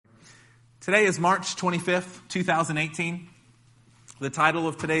Today is March 25th, 2018. The title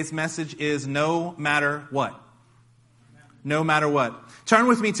of today's message is No Matter What. No matter what. Turn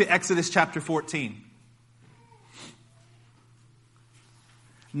with me to Exodus chapter 14.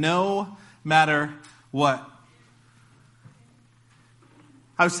 No matter what.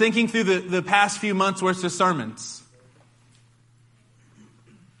 I was thinking through the past few months' worth of sermons.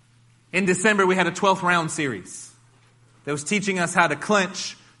 In December, we had a 12th round series that was teaching us how to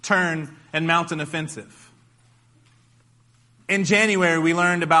clinch, turn, and mount an offensive. In January, we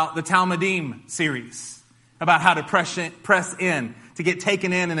learned about the Talmudim series, about how to press in, to get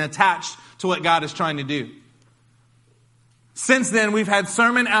taken in and attached to what God is trying to do. Since then, we've had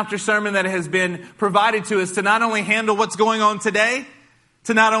sermon after sermon that has been provided to us to not only handle what's going on today,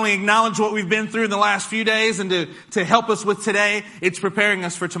 to not only acknowledge what we've been through in the last few days and to help us with today, it's preparing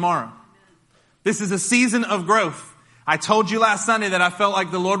us for tomorrow. This is a season of growth. I told you last Sunday that I felt like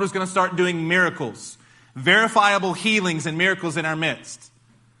the Lord was going to start doing miracles, verifiable healings and miracles in our midst.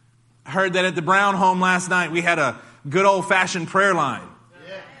 I heard that at the Brown home last night, we had a good old-fashioned prayer line.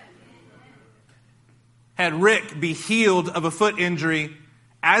 Had Rick be healed of a foot injury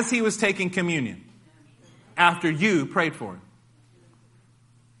as he was taking communion after you prayed for him.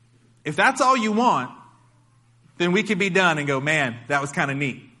 If that's all you want, then we could be done and go, man, that was kind of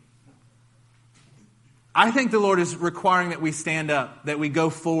neat. I think the Lord is requiring that we stand up, that we go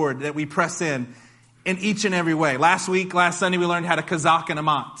forward, that we press in each and every way. Last Sunday, we learned how to kazak and a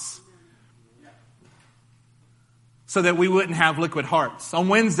matz, so that we wouldn't have liquid hearts. On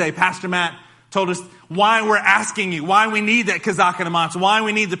Wednesday, Pastor Matt told us why we're asking you, why we need that kazak and a matz, why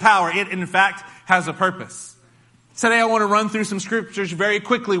we need the power. It, in fact, has a purpose. Today, I want to run through some scriptures very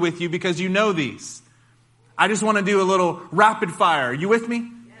quickly with you because you know these. I just want to do a little rapid fire. Are you with me?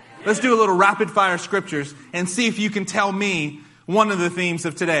 Let's do a little rapid fire scriptures and see if you can tell me one of the themes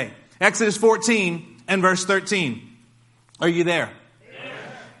of today. Exodus 14 and verse 13. Are you there? Yes.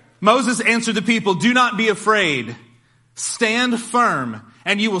 Moses answered the people, "Do not be afraid. Stand firm,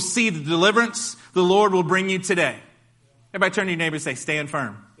 and you will see the deliverance the Lord will bring you today." Everybody turn to your neighbor and say, "Stand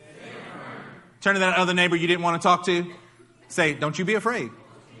firm." Stand firm. Turn to that other neighbor you didn't want to talk to. Say, "Don't you be afraid."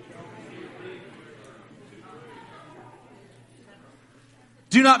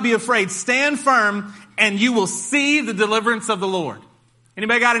 Do not be afraid. Stand firm, and you will see the deliverance of the Lord.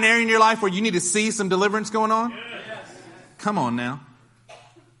 Anybody got an area in your life where you need to see some deliverance going on? Yes. Come on now.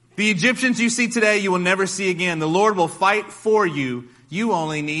 The Egyptians you see today, you will never see again. The Lord will fight for you. You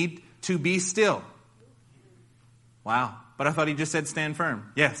only need to be still. Wow. But I thought he just said stand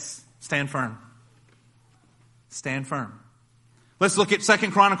firm. Yes, stand firm. Stand firm. Let's look at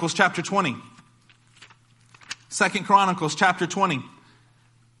 2 Chronicles chapter 20. 2 Chronicles chapter 20.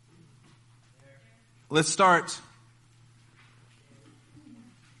 Let's start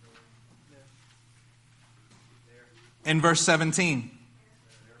in verse 17.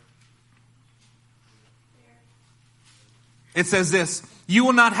 It says this, "You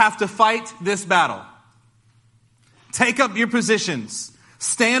will not have to fight this battle. Take up your positions,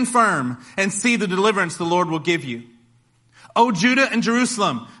 stand firm, and see the deliverance the Lord will give you. O Judah and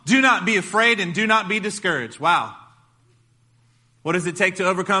Jerusalem, do not be afraid and do not be discouraged." Wow. What does it take to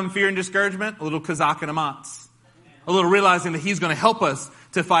overcome fear and discouragement? A little kazak and a matz. A little realizing that he's going to help us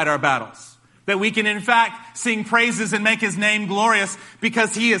to fight our battles. That we can, in fact, sing praises and make his name glorious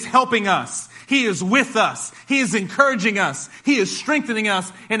because he is helping us. He is with us. He is encouraging us. He is strengthening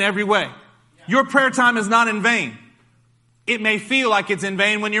us in every way. Your prayer time is not in vain. It may feel like it's in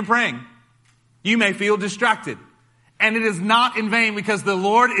vain when you're praying. You may feel distracted. And it is not in vain because the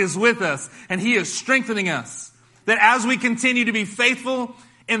Lord is with us and he is strengthening us. That as we continue to be faithful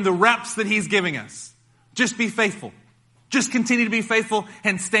in the reps that he's giving us, just be faithful. Just continue to be faithful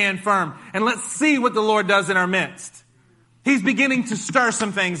and stand firm. And let's see what the Lord does in our midst. He's beginning to stir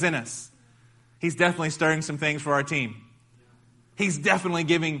some things in us. He's definitely stirring some things for our team. He's definitely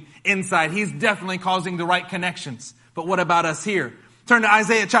giving insight. He's definitely causing the right connections. But what about us here? Turn to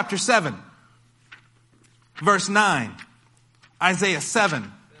Isaiah chapter 7, verse 9. Isaiah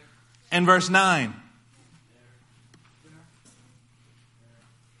 7 and verse 9.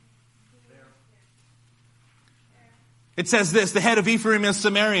 It says this, "The head of Ephraim is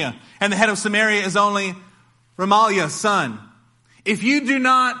Samaria, and the head of Samaria is only Remaliah's son. If you do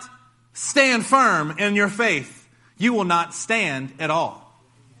not stand firm in your faith, you will not stand at all."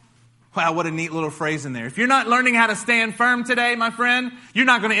 Wow, what a neat little phrase in there. If you're not learning how to stand firm today, my friend, you're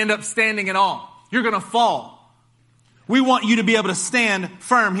not going to end up standing at all. You're going to fall. We want you to be able to stand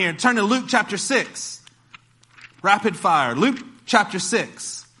firm here. Turn to Luke chapter 6. Rapid fire. Luke chapter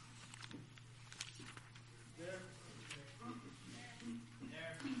 6.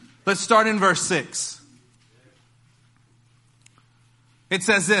 Let's start in verse 6. It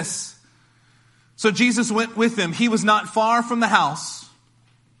says this. So Jesus went with them. He was not far from the house.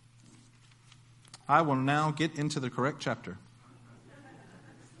 I will now get into the correct chapter.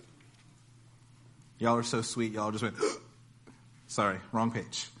 Y'all are so sweet. Y'all just went, sorry, wrong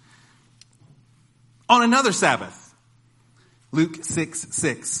page. On another Sabbath, Luke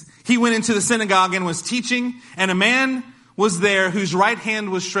 6:6, he went into the synagogue and was teaching, and a man was there whose right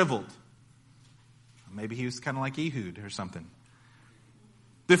hand was shriveled. Maybe he was kind of like Ehud or something.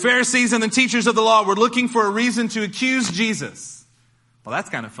 The Pharisees and the teachers of the law were looking for a reason to accuse Jesus. Well, that's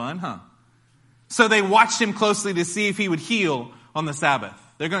kind of fun, huh? So they watched him closely to see if he would heal on the Sabbath.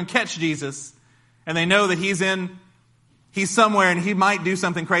 They're going to catch Jesus, and they know that he's somewhere and he might do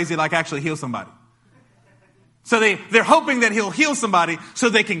something crazy like actually heal somebody. So they're hoping that he'll heal somebody so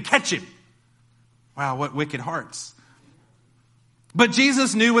they can catch him. Wow, what wicked hearts. But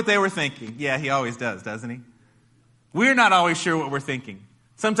Jesus knew what they were thinking. Yeah, he always does, doesn't he? We're not always sure what we're thinking.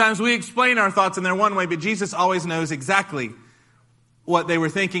 Sometimes we explain our thoughts in their one way, but Jesus always knows exactly what they were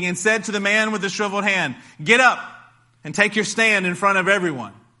thinking, and said to the man with the shriveled hand, "Get up and take your stand in front of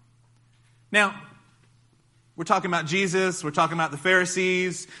everyone." Now, we're talking about Jesus. We're talking about the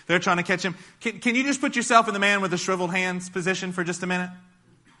Pharisees. They're trying to catch him. Can you just put yourself in the man with the shriveled hands position for just a minute?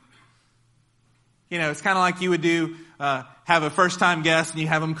 You know, it's kind of like you would do, have a first-time guest and you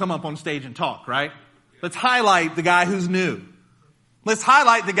have them come up on stage and talk, right? Let's highlight the guy who's new. Let's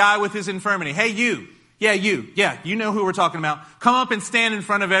highlight the guy with his infirmity. Hey, you. Yeah, you. Yeah, you know who we're talking about. Come up and stand in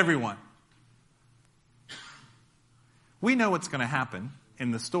front of everyone. We know what's going to happen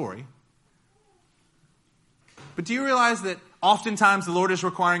in the story. But do you realize that oftentimes the Lord is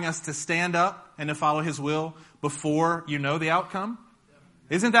requiring us to stand up and to follow his will before you know the outcome?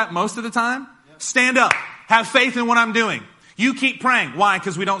 Isn't that most of the time? Stand up. Have faith in what I'm doing. You keep praying. Why?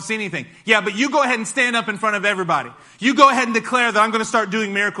 Because we don't see anything. Yeah, but you go ahead and stand up in front of everybody. You go ahead and declare that I'm going to start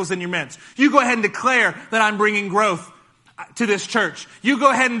doing miracles in your midst. You go ahead and declare that I'm bringing growth to this church. You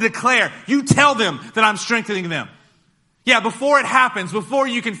go ahead and declare. You tell them that I'm strengthening them. Yeah, before it happens, before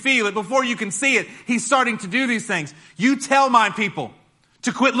you can feel it, before you can see it, he's starting to do these things. You tell my people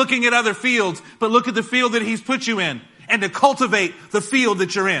to quit looking at other fields, but look at the field that he's put you in, and to cultivate the field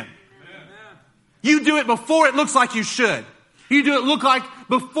that you're in. You do it before it looks like you should. You do it look like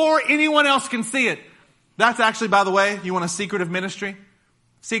before anyone else can see it. That's actually, by the way, you want a secret of ministry?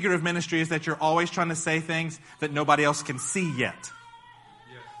 Secret of ministry is that you're always trying to say things that nobody else can see yet.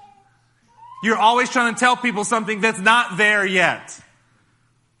 You're always trying to tell people something that's not there yet.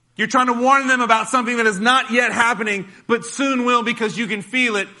 You're trying to warn them about something that is not yet happening, but soon will, because you can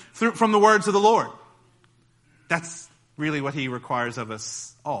feel it from the words of the Lord. That's really what he requires of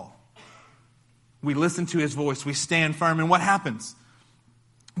us all. We listen to his voice. We stand firm. And what happens?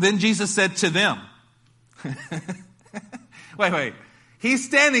 Then Jesus said to them, wait. He's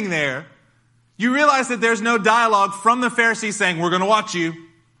standing there. You realize that there's no dialogue from the Pharisees saying, we're going to watch you.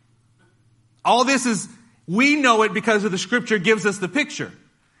 All this is, we know it because of the scripture gives us the picture.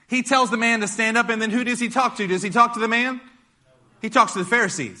 He tells the man to stand up, and then who does he talk to? Does he talk to the man? He talks to the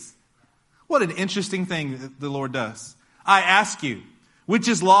Pharisees. What an interesting thing that the Lord does. I ask you, which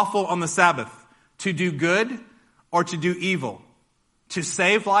is lawful on the Sabbath? To do good or to do evil? To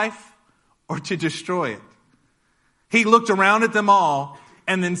save life or to destroy it? He looked around at them all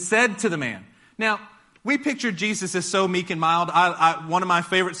and then said to the man. Now, we picture Jesus as so meek and mild. One of my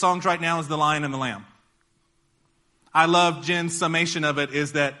favorite songs right now is The Lion and the Lamb. I love Jen's summation of it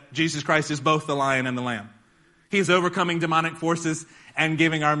is that Jesus Christ is both the lion and the lamb. He is overcoming demonic forces and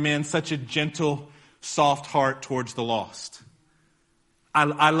giving our men such a gentle, soft heart towards the lost.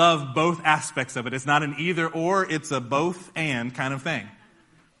 I love both aspects of it. It's not an either or, it's a both and kind of thing.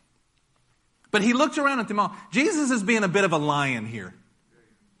 But he looked around at them all. Jesus is being a bit of a lion here.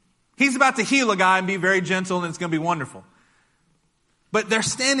 He's about to heal a guy and be very gentle, and it's going to be wonderful. But they're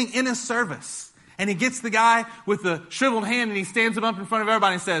standing in his service. And he gets the guy with the shriveled hand and he stands him up in front of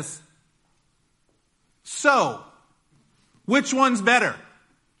everybody and says, so, which one's better?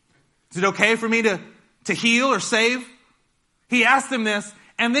 Is it okay for me to heal or save? He asked them this,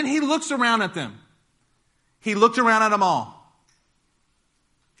 and then he looks around at them. He looked around at them all.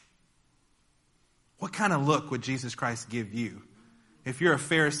 What kind of look would Jesus Christ give you if you're a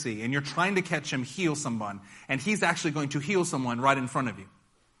Pharisee and you're trying to catch him heal someone, and he's actually going to heal someone right in front of you?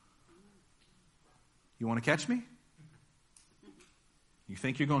 You want to catch me? You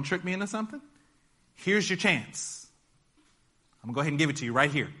think you're going to trick me into something? Here's your chance. I'm going to go ahead and give it to you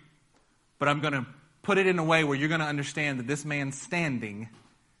right here. But I'm going to put it in a way where you're going to understand that this man standing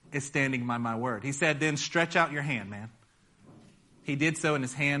is standing by my word. He said, then stretch out your hand, man. he did so and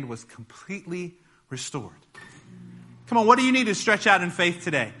his hand was completely restored. Come on, what do you need to stretch out in faith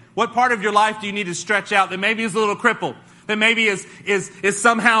today? What part of your life do you need to stretch out that maybe is a little crippled? That maybe is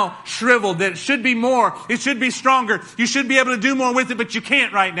somehow shriveled, that it should be more, it should be stronger. You should be able to do more with it, but you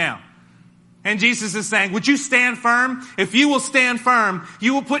can't right now. And Jesus is saying, would you stand firm? If you will stand firm,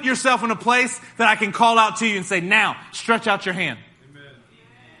 you will put yourself in a place that I can call out to you and say, now, stretch out your hand. Amen.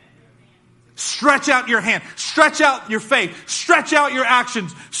 Stretch out your hand. Stretch out your faith. Stretch out your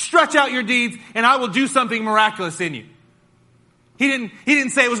actions. Stretch out your deeds, and I will do something miraculous in you. He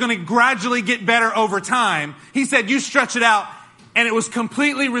didn't say it was going to gradually get better over time. He said, you stretch it out, and it was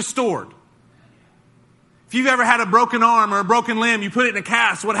completely restored. If you've ever had a broken arm or a broken limb, you put it in a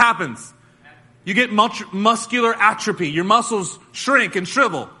cast, what happens? You get muscular atrophy. Your muscles shrink and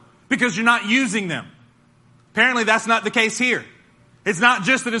shrivel because you're not using them. Apparently that's not the case here. It's not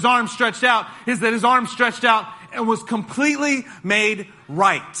just that his arm stretched out, it's that his arm stretched out and was completely made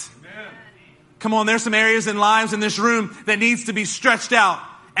right. Amen. Come on, there's some areas in lives in this room that needs to be stretched out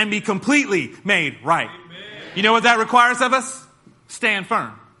and be completely made right. Amen. You know what that requires of us? Stand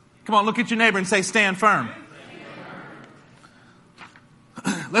firm. Come on, look at your neighbor and say, stand firm.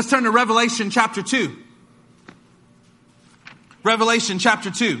 Let's turn to Revelation chapter 2. Revelation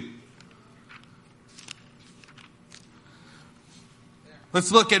chapter 2.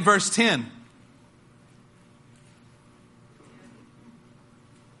 Let's look at verse 10.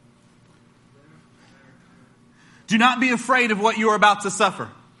 Do not be afraid of what you are about to suffer.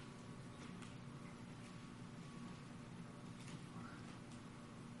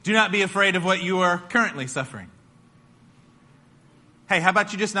 Do not be afraid of what you are currently suffering. Hey, how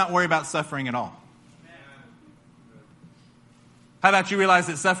about you just not worry about suffering at all? How about you realize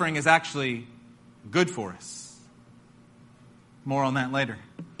that suffering is actually good for us? More on that later.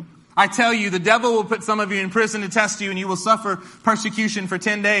 I tell you, the devil will put some of you in prison to test you, and you will suffer persecution for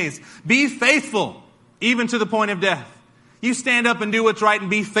 10 days. Be faithful, even to the point of death. You stand up and do what's right and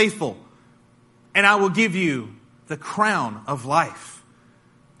be faithful, and I will give you the crown of life.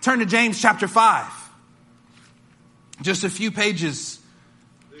 Turn to James chapter 5. Just a few pages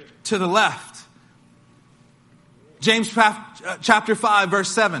to the left. James chapter 5, verse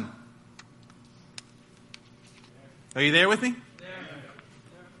 7. Are you there with me?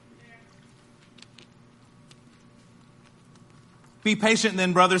 Be patient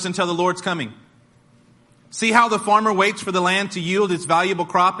then, brothers, until the Lord's coming. See how the farmer waits for the land to yield its valuable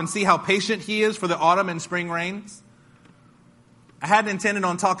crop, and see how patient he is for the autumn and spring rains. I hadn't intended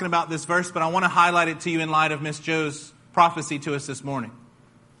on talking about this verse, but I want to highlight it to you in light of Miss Joe's prophecy to us this morning.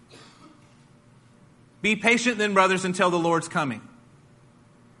 Be patient then, brothers, until the Lord's coming.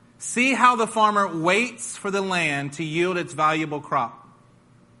 See how the farmer waits for the land to yield its valuable crop,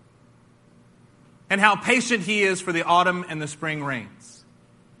 and how patient he is for the autumn and the spring rains.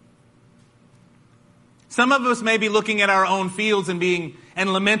 Some of us may be looking at our own fields and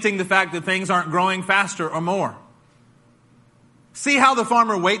lamenting the fact that things aren't growing faster or more. See how the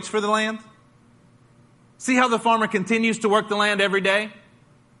farmer waits for the land? See how the farmer continues to work the land every day?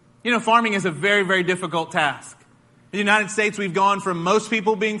 You know, farming is a very, very difficult task. In the United States, we've gone from most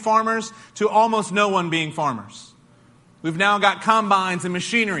people being farmers to almost no one being farmers. We've now got combines and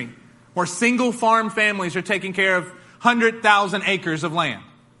machinery where single farm families are taking care of 100,000 acres of land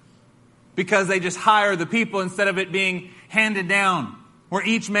because they just hire the people instead of it being handed down, where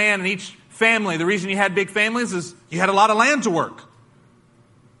each man and each family, the reason you had big families is you had a lot of land to work.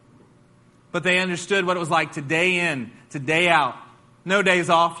 But they understood what it was like to day in, to day out. No days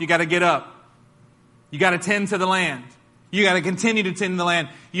off. You got to get up. You got to tend to the land. You got to continue to tend to the land.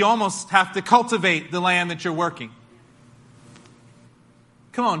 You almost have to cultivate the land that you're working.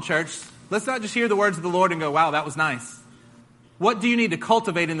 Come on, church. Let's not just hear the words of the Lord and go, wow, that was nice. What do you need to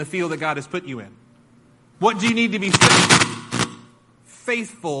cultivate in the field that God has put you in? What do you need to be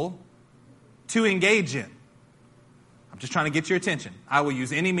faithful to engage in? I'm just trying to get your attention. I will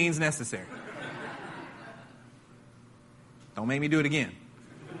use any means necessary. Don't make me do it again.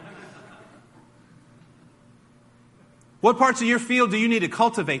 What parts of your field do you need to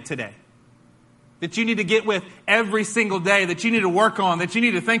cultivate today? That you need to get with every single day, that you need to work on, that you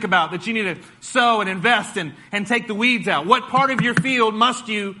need to think about, that you need to sow and invest in and take the weeds out? What part of your field must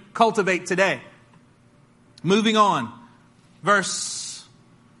you cultivate today? Moving on. Verse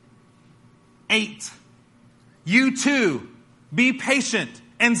 8. You too, be patient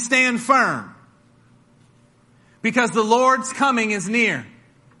and stand firm, because the Lord's coming is near.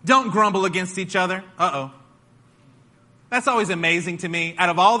 Don't grumble against each other. Uh-oh. That's always amazing to me. Out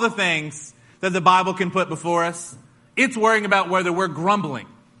of all the things that the Bible can put before us, it's worrying about whether we're grumbling.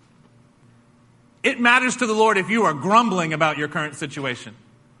 It matters to the Lord if you are grumbling about your current situation.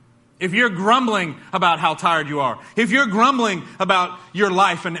 If you're grumbling about how tired you are. If you're grumbling about your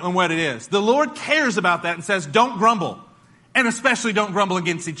life and what it is. The Lord cares about that and says, don't grumble. And especially don't grumble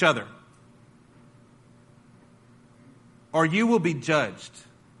against each other. Or you will be judged.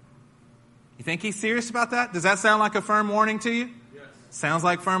 You think he's serious about that? Does that sound like a firm warning to you? Yes. Sounds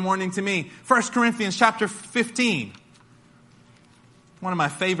like firm warning to me. 1 Corinthians chapter 15. One of my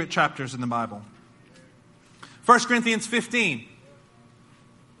favorite chapters in the Bible. 1 Corinthians 15.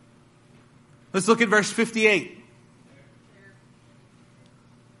 Let's look at verse 58.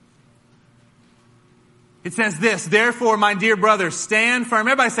 It says this, therefore, my dear brothers, stand firm.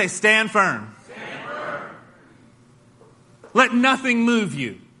 Everybody say, stand firm. Stand firm. Let nothing move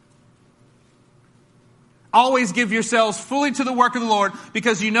you. Always give yourselves fully to the work of the Lord,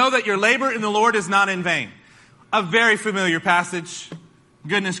 because you know that your labor in the Lord is not in vain. A very familiar passage.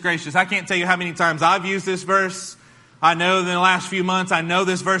 Goodness gracious, I can't tell you how many times I've used this verse. I know in the last few months, I know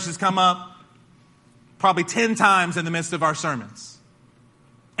this verse has come up probably 10 times in the midst of our sermons.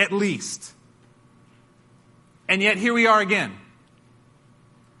 At least. And yet here we are again.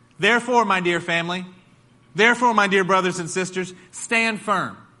 Therefore, my dear family, therefore, my dear brothers and sisters, stand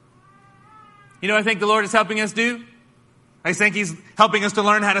firm. You know what I think the Lord is helping us do? I think he's helping us to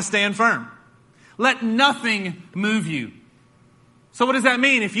learn how to stand firm. Let nothing move you. So what does that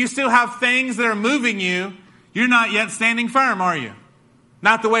mean? If you still have things that are moving you, you're not yet standing firm, are you?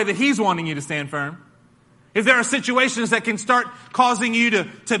 Not the way that he's wanting you to stand firm. If there are situations that can start causing you to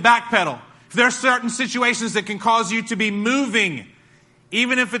backpedal, if there are certain situations that can cause you to be moving,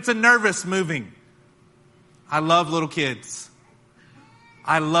 even if it's a nervous moving. I love little kids.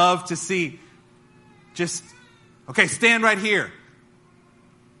 I love to see okay, stand right here.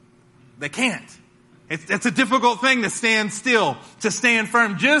 They can't. It's a difficult thing to stand still, to stand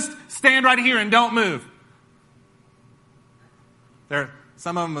firm. Just stand right here and don't move.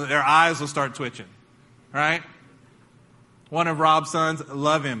 Some of them, their eyes will start twitching. Right? One of Rob's sons,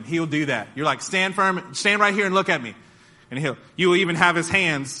 love him. He'll do that. You're like, stand firm, stand right here and look at me. And you will even have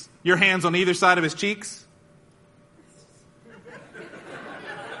your hands on either side of his cheeks.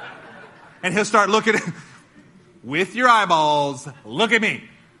 And he'll start looking with your eyeballs. Look at me.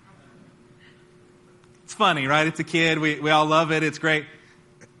 It's funny, right? It's a kid. We all love it. It's great.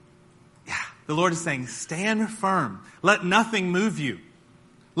 Yeah, the Lord is saying, stand firm. Let nothing move you.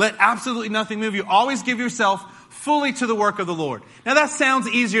 Let absolutely nothing move you. Always give yourself fully to the work of the Lord. Now that sounds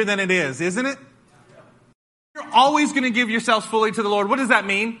easier than it is, isn't it? You're always going to give yourself fully to the Lord. What does that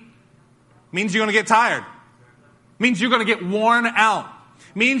mean? It means you're going to get tired. It means you're going to get worn out.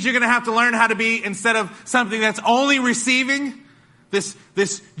 It means you're going to have to learn how to be, instead of something that's only receiving, this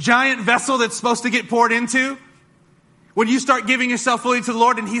giant vessel that's supposed to get poured into. When you start giving yourself fully to the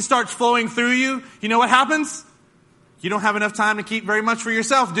Lord and he starts flowing through you, you know what happens? You don't have enough time to keep very much for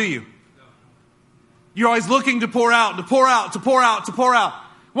yourself, do you? You're always looking to pour out, to pour out, to pour out, to pour out.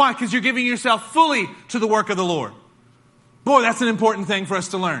 Why? Because you're giving yourself fully to the work of the Lord. Boy, that's an important thing for us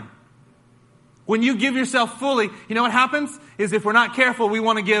to learn. When you give yourself fully, you know what happens? Is if we're not careful, we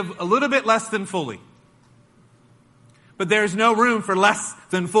want to give a little bit less than fully. But there's no room for less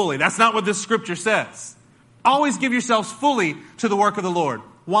than fully. That's not what this scripture says. Always give yourselves fully to the work of the Lord.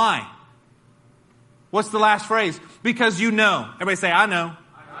 Why? What's the last phrase? Because you know. Everybody say, I know.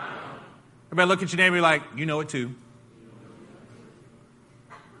 I know. Everybody look at your neighbor like, you know it too.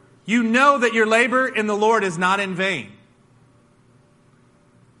 You know that your labor in the Lord is not in vain.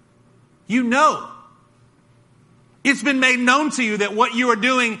 You know. It's been made known to you that what you are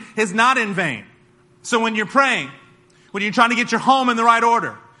doing is not in vain. So when you're praying, when you're trying to get your home in the right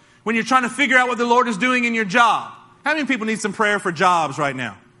order, when you're trying to figure out what the Lord is doing in your job. How many people need some prayer for jobs right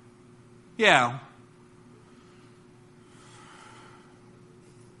now? Yeah.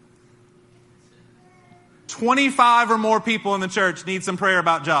 $25 or more people in the church need some prayer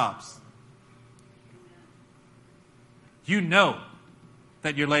about jobs. You know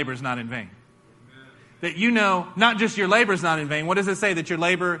that your labor is not in vain. That you know not just your labor is not in vain. What does it say? That your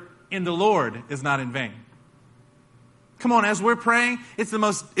labor in the Lord is not in vain. Come on, as we're praying, it's the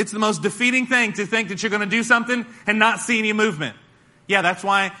most defeating thing to think that you're going to do something and not see any movement. Yeah, that's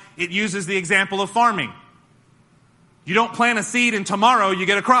why it uses the example of farming. You don't plant a seed and tomorrow you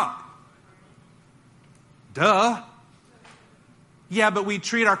get a crop. Duh. Yeah, but we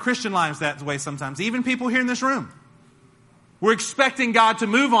treat our Christian lives that way sometimes. Even people here in this room. We're expecting God to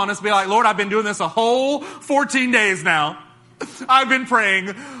move on us, be like, Lord, I've been doing this a whole 14 days now. I've been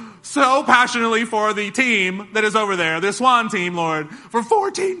praying so passionately for the team that is over there, the Swan team, Lord, for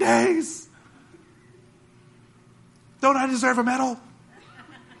 14 days. Don't I deserve a medal?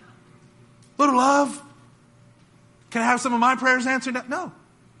 Little love. Can I have some of my prayers answered? No.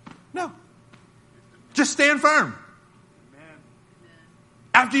 No. Just stand firm.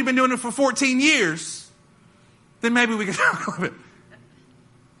 After you've been doing it for 14 years, then maybe we can talk a little bit.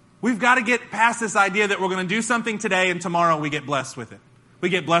 We've got to get past this idea that we're going to do something today and tomorrow we get blessed with it. We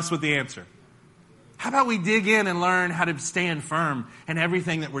get blessed with the answer. How about we dig in and learn how to stand firm in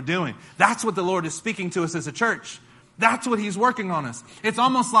everything that we're doing? That's what the Lord is speaking to us as a church. That's what He's working on us. It's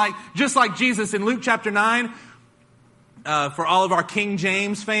almost like, just like Jesus in Luke chapter 9, for all of our King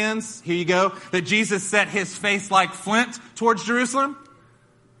James fans, here you go, that Jesus set His face like flint towards Jerusalem.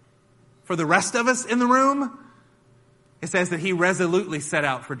 For the rest of us in the room, it says that He resolutely set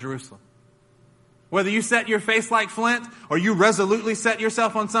out for Jerusalem. Whether you set your face like flint or you resolutely set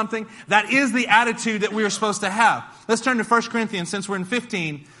yourself on something, that is the attitude that we are supposed to have. Let's turn to 1 Corinthians. Since we're in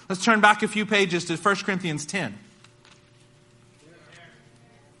 15, let's turn back a few pages to 1 Corinthians 10.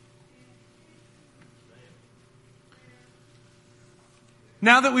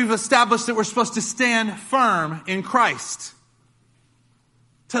 Now that we've established that we're supposed to stand firm in Christ,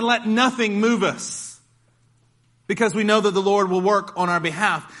 to let nothing move us, because we know that the Lord will work on our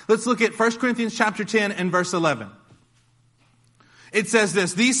behalf. Let's look at 1 Corinthians chapter 10 and verse 11. It says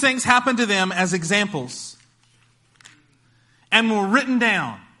this, "These things happened to them as examples and were written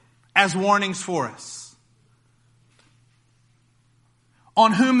down as warnings for us,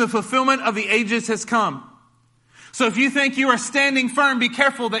 on whom the fulfillment of the ages has come." So if you think you are standing firm, be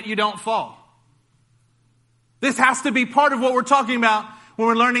careful that you don't fall. This has to be part of what we're talking about when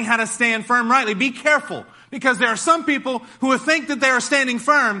we're learning how to stand firm rightly. Be careful, because there are some people who will think that they are standing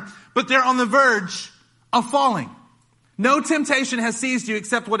firm, but they're on the verge of falling. No temptation has seized you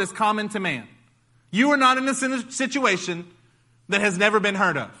except what is common to man. You are not in a situation that has never been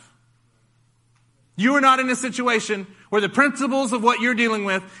heard of. You are not in a situation where the principles of what you're dealing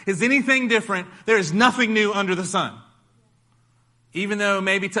with is anything different. There is nothing new under the sun. Even though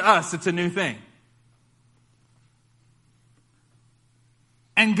maybe to us it's a new thing.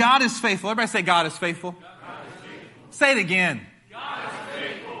 And God is faithful. Everybody say God is faithful. God is faithful. Say it again. God is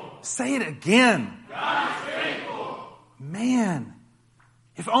faithful. Say it again. God is faithful. Man,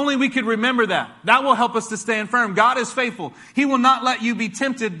 if only we could remember that. That will help us to stand firm. God is faithful. He will not let you be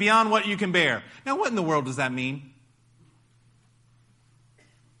tempted beyond what you can bear. Now, what in the world does that mean?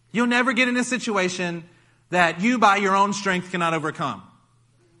 You'll never get in a situation that you by your own strength cannot overcome.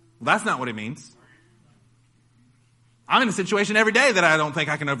 Well, that's not what it means. I'm in a situation every day that I don't think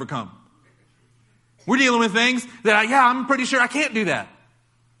I can overcome. We're dealing with things that, I'm pretty sure I can't do that.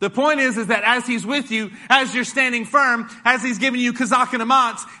 The point is that as He's with you, as you're standing firm, as He's giving you kazak and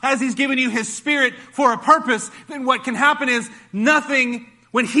amats, as He's giving you His Spirit for a purpose, then what can happen is nothing,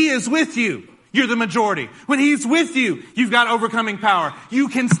 when He is with you, you're the majority. When He's with you, you've got overcoming power. You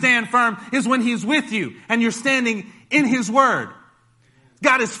can stand firm is when He's with you and you're standing in His Word.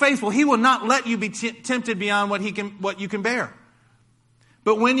 God is faithful. He will not let you be tempted beyond what you can bear.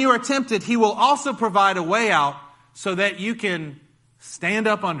 But when you are tempted, He will also provide a way out so that you can stand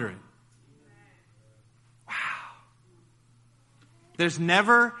up under it. Wow. There's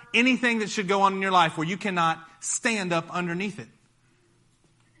never anything that should go on in your life where you cannot stand up underneath it.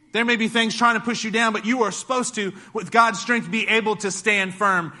 There may be things trying to push you down, but you are supposed to, with God's strength, be able to stand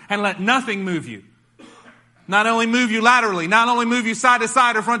firm and let nothing move you. Not only move you laterally, not only move you side to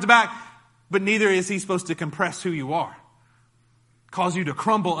side or front to back, but neither is He supposed to compress who you are. Cause you to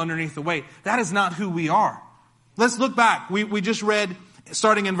crumble underneath the weight. That is not who we are. Let's look back. We just read,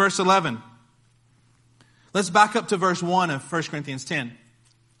 starting in verse 11. Let's back up to verse 1 of 1 Corinthians 10.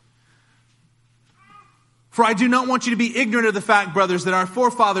 "For I do not want you to be ignorant of the fact, brothers, that our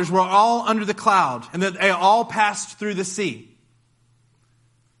forefathers were all under the cloud, and that they all passed through the sea."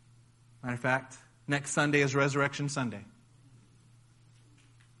 Matter of fact, next Sunday is Resurrection Sunday.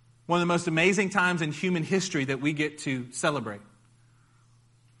 One of the most amazing times in human history that we get to celebrate.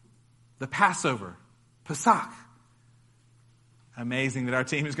 The Passover, Pesach. Amazing that our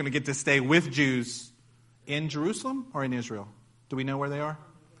team is going to get to stay with Jews in Jerusalem or in Israel. Do we know where they are?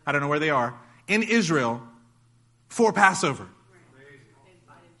 I don't know where they are. In Israel for Passover.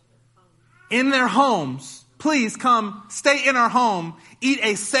 In their homes. Please come stay in our home, eat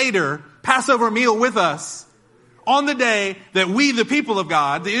a Seder, Passover meal with us on the day that we, the people of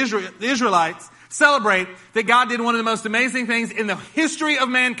God, the Israelites, celebrate that God did one of the most amazing things in the history of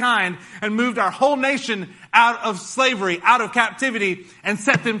mankind and moved our whole nation out of slavery, out of captivity, and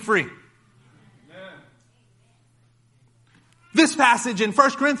set them free. Amen. This passage in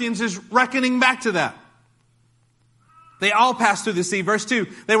 1 Corinthians is reckoning back to that. They all passed through the sea. Verse 2,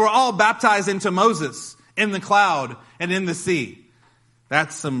 they were all baptized into Moses in the cloud and in the sea.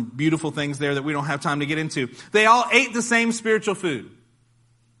 That's some beautiful things there that we don't have time to get into. They all ate the same spiritual food.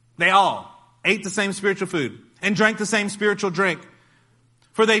 They all ate the same spiritual food and drank the same spiritual drink.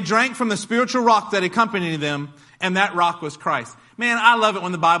 For they drank from the spiritual rock that accompanied them, and that rock was Christ. Man, I love it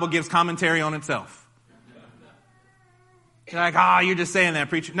when the Bible gives commentary on itself. You're like, you're just saying that,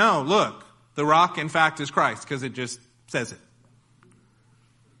 preacher. No, look, the rock, in fact, is Christ, because it just says it.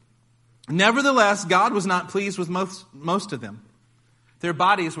 Nevertheless, God was not pleased with most of them. Their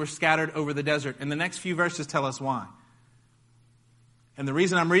bodies were scattered over the desert. And the next few verses tell us why. And the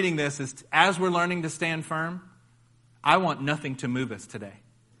reason I'm reading this is as we're learning to stand firm, I want nothing to move us today.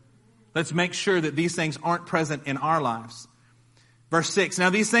 Let's make sure that these things aren't present in our lives. Verse 6, now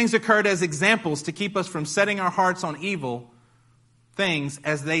these things occurred as examples to keep us from setting our hearts on evil things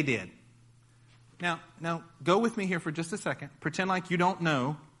as they did. Now, go with me here for just a second. Pretend like you don't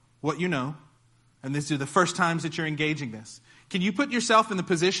know what you know. And these are the first times that you're engaging this. Can you put yourself in the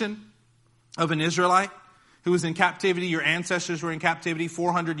position of an Israelite who was in captivity? Your ancestors were in captivity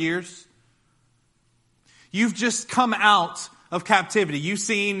 400 years. You've just come out of captivity. You've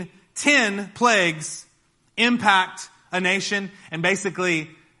seen 10 plagues impact a nation and basically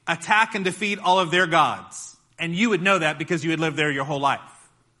attack and defeat all of their gods. And you would know that because you had lived there your whole life.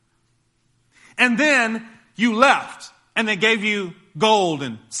 And then you left and they gave you gold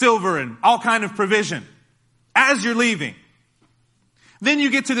and silver and all kind of provision as you're leaving. Then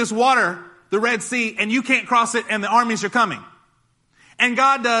you get to this water, the Red Sea, and you can't cross it and the armies are coming. And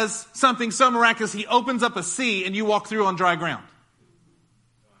God does something so miraculous. He opens up a sea and you walk through on dry ground.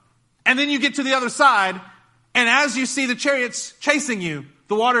 And then you get to the other side, and as you see the chariots chasing you,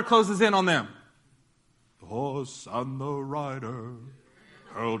 the water closes in on them. The horse and the rider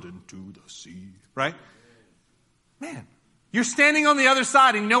hurled into the sea. Right? Man, you're standing on the other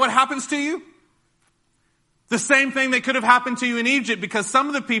side, and you know what happens to you? The same thing that could have happened to you in Egypt, because some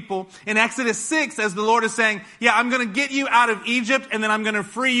of the people in Exodus 6, as the Lord is saying, yeah, I'm going to get you out of Egypt and then I'm going to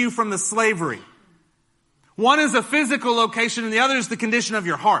free you from the slavery. One is a physical location and the other is the condition of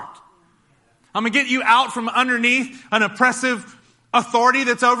your heart. I'm going to get you out from underneath an oppressive authority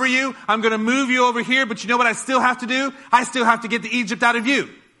that's over you. I'm going to move you over here, but you know what I still have to do? I still have to get the Egypt out of you.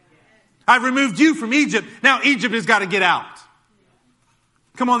 I've removed you from Egypt. Now Egypt has got to get out.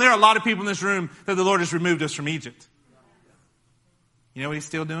 Come on, there are a lot of people in this room that the Lord has removed us from Egypt. You know what he's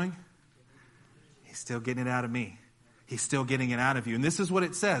still doing? He's still getting it out of me. He's still getting it out of you. And this is what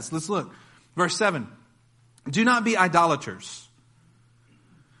it says. Let's look. Verse 7. Do not be idolaters,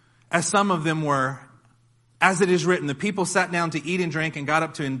 as some of them were. As it is written, the people sat down to eat and drink and got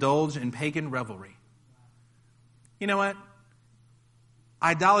up to indulge in pagan revelry. You know what?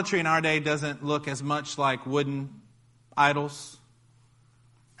 Idolatry in our day doesn't look as much like wooden idols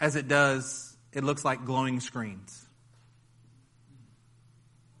as it looks like glowing screens.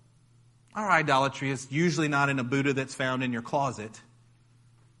 Our idolatry is usually not in a Buddha that's found in your closet.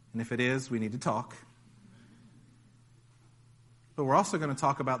 And if it is, we need to talk. But we're also going to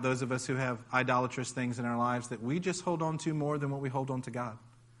talk about those of us who have idolatrous things in our lives that we just hold on to more than what we hold on to God.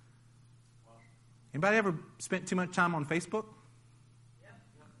 Anybody ever spent too much time on Facebook?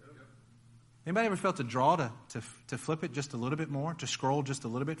 Anybody ever felt a draw to flip it just a little bit more, to scroll just a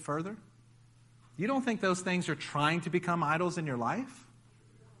little bit further? You don't think those things are trying to become idols in your life?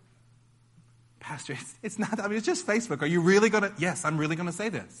 Pastor, it's not, it's just Facebook. Are you really going to? Yes, I'm really going to say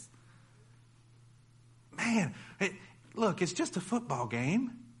this. Man, look, it's just a football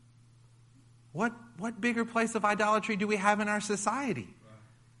game. What bigger place of idolatry do we have in our society?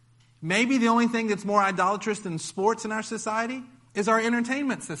 Maybe the only thing that's more idolatrous than sports in our society is our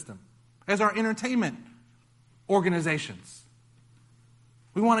entertainment system. As our entertainment organizations.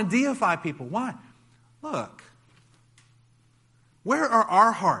 We want to deify people. Why? Look, where are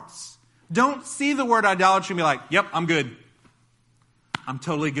our hearts? Don't see the word idolatry and be like, yep, I'm good. I'm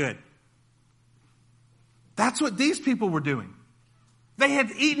totally good. That's what these people were doing. They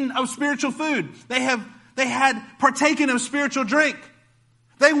had eaten of spiritual food. They had partaken of spiritual drink.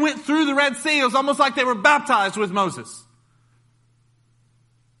 They went through the Red Sea. It was almost like they were baptized with Moses.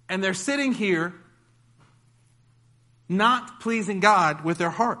 And they're sitting here not pleasing God with their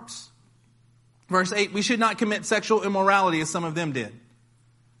hearts. Verse 8, we should not commit sexual immorality as some of them did.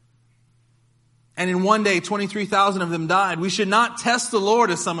 And in one day, 23,000 of them died. We should not test the Lord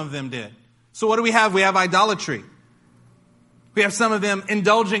as some of them did. So what do we have? We have idolatry. We have some of them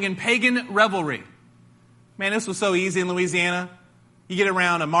indulging in pagan revelry. Man, this was so easy in Louisiana. You get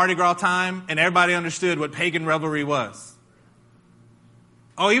around a Mardi Gras time and everybody understood what pagan revelry was.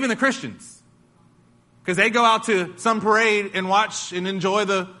 Oh, even the Christians. Because they go out to some parade and watch and enjoy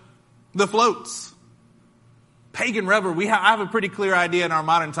the floats. Pagan revelry, I have a pretty clear idea in our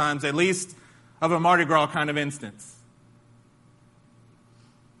modern times, at least, of a Mardi Gras kind of instance.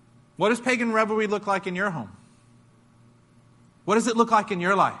 What does pagan revelry look like in your home? What does it look like in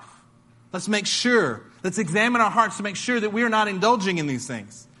your life? Let's make sure, let's examine our hearts to make sure that we are not indulging in these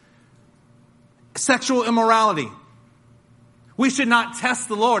things. Sexual immorality. We should not test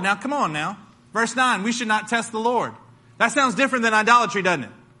the Lord. Now, come on now. Verse 9, we should not test the Lord. That sounds different than idolatry, doesn't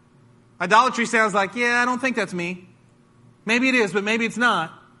it? Idolatry sounds like, yeah, I don't think that's me. Maybe it is, but maybe it's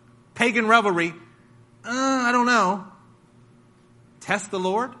not. Pagan revelry, I don't know. Test the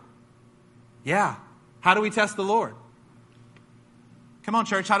Lord? Yeah. How do we test the Lord? Come on,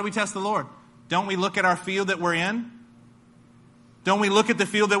 church, how do we test the Lord? Don't we look at our field that we're in? Don't we look at the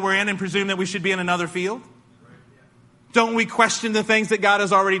field that we're in and presume that we should be in another field? Don't we question the things that God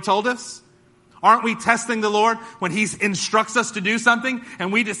has already told us? Aren't we testing the Lord when He instructs us to do something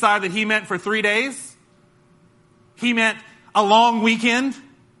and we decide that He meant for 3 days? He meant a long weekend?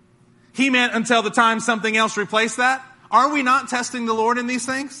 He meant until the time something else replaced that? Are we not testing the Lord in these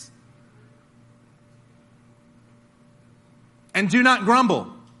things? And do not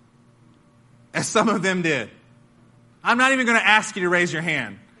grumble, as some of them did. I'm not even going to ask you to raise your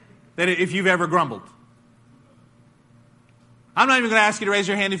hand that if you've ever grumbled. I'm not even going to ask you to raise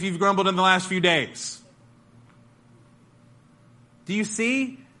your hand if you've grumbled in the last few days. Do you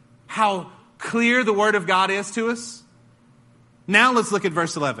see how clear the Word of God is to us? Now let's look at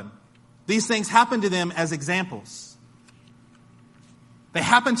verse 11. These things happened to them as examples. They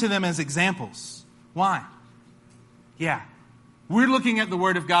happened to them as examples. Why? Yeah. We're looking at the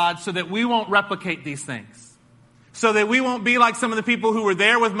Word of God so that we won't replicate these things. So that we won't be like some of the people who were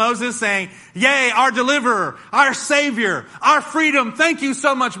there with Moses saying, yay, our deliverer, our savior, our freedom. Thank you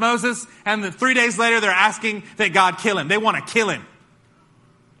so much, Moses. And 3 days later, they're asking that God kill him. They want to kill him.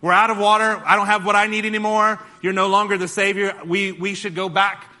 We're out of water. I don't have what I need anymore. You're no longer the savior. We should go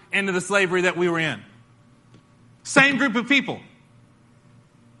back into the slavery that we were in. Same group of people.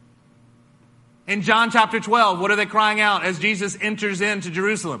 In John chapter 12, what are they crying out as Jesus enters into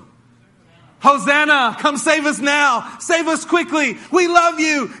Jerusalem? Hosanna, come save us now. Save us quickly. We love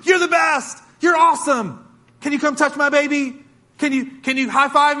you. You're the best. You're awesome. Can you come touch my baby? Can you high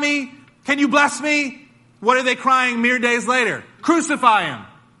five me? Can you bless me? What are they crying mere days later? Crucify him.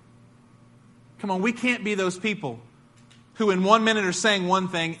 Come on, we can't be those people who in 1 minute are saying one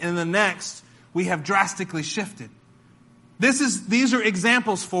thing and in the next we have drastically shifted. These are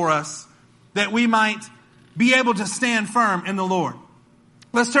examples for us that we might be able to stand firm in the Lord.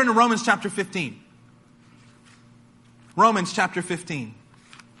 Let's turn to Romans chapter 15. Romans chapter 15.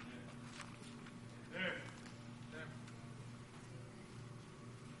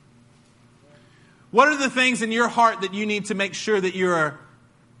 What are the things in your heart that you need to make sure that you are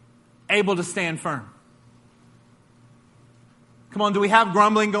able to stand firm? Come on, do we have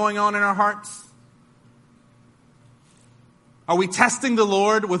grumbling going on in our hearts? Are we testing the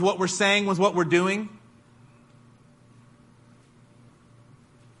Lord with what we're saying, with what we're doing?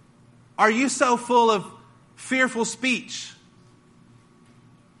 Are you so full of fearful speech?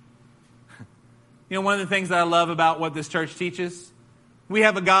 You know, one of the things that I love about what this church teaches, we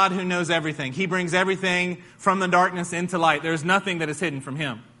have a God who knows everything. He brings everything from the darkness into light. There's nothing that is hidden from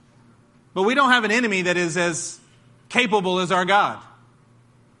Him. But we don't have an enemy that is as capable as our God.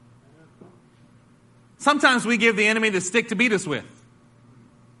 Sometimes we give the enemy the stick to beat us with.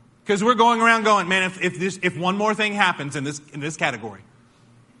 Because we're going around going, man, if one more thing happens in this category.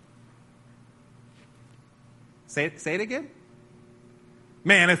 Say it again.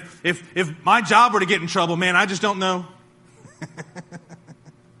 Man, if my job were to get in trouble, man, I just don't know.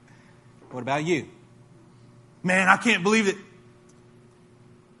 What about you? Man, I can't believe it.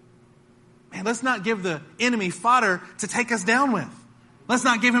 Man, let's not give the enemy fodder to take us down with. Let's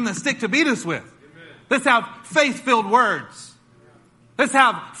not give him the stick to beat us with. Amen. Let's have faith-filled words. Let's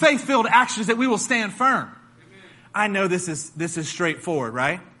have faith-filled actions that we will stand firm. Amen. I know this is straightforward,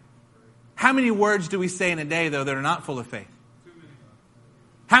 right? How many words do we say in a day, though, that are not full of faith?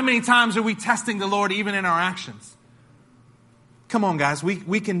 How many times are we testing the Lord even in our actions? Come on, guys.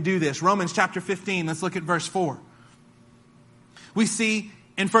 We can do this. Romans chapter 15. Let's look at verse 4. We see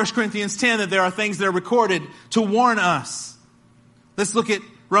in 1 Corinthians 10 that there are things that are recorded to warn us. Let's look at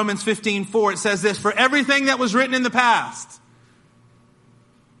Romans 15:4. It says this, for everything that was written in the past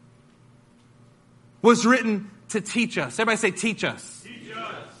was written to teach us. Everybody say teach us. Teach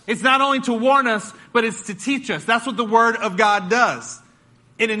us. It's not only to warn us, but it's to teach us. That's what the Word of God does.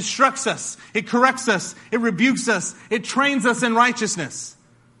 It instructs us. It corrects us. It rebukes us. It trains us in righteousness.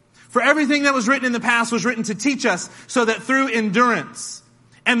 For everything that was written in the past was written to teach us, so that through endurance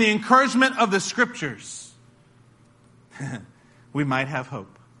and the encouragement of the Scriptures, we might have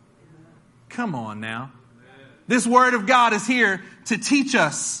hope. Come on now. This word of God is here to teach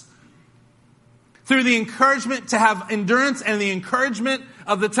us through the encouragement to have endurance and the encouragement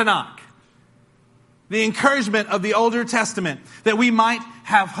of the Tanakh. The encouragement of the Older Testament, that we might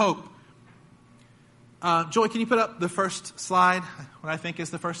have hope. Joy, can you put up the first slide? What I think is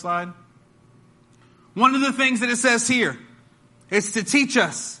the first slide. One of the things that it says here is to teach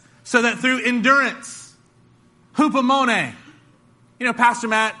us so that through endurance, hupomone. You know, Pastor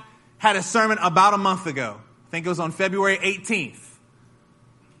Matt had a sermon about a month ago. I think it was on February 18th.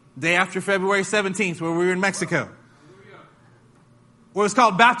 Day after February 17th, where we were in Mexico. Where it was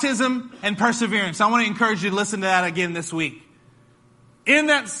called Baptism and Perseverance. I want to encourage you to listen to that again this week. In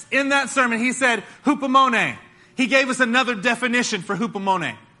that sermon, he said, hupomone. He gave us another definition for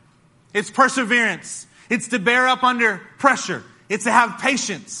hupomone. It's perseverance. It's to bear up under pressure. It's to have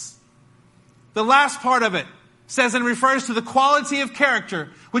patience. The last part of it says and refers to the quality of character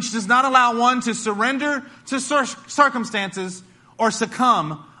which does not allow one to surrender to circumstances or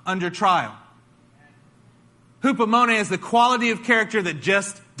succumb under trial. Hupomone is the quality of character that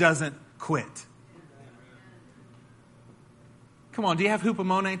just doesn't quit. Come on, do you have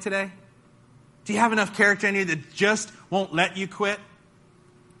hupomone today? Do you have enough character in you that just won't let you quit?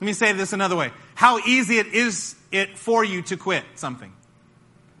 Let me say this another way. How easy it is for you to quit something?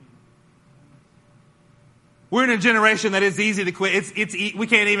 We're in a generation that it's easy to quit. We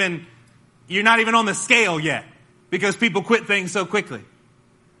can't even, you're not even on the scale yet because people quit things so quickly.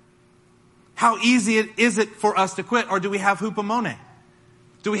 How easy is it for us to quit? Or do we have hupomone?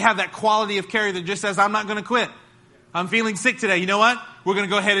 Do we have that quality of character that just says, I'm not going to quit. I'm feeling sick today. You know what? We're going to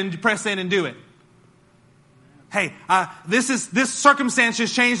go ahead and press in and do it. Hey, this circumstance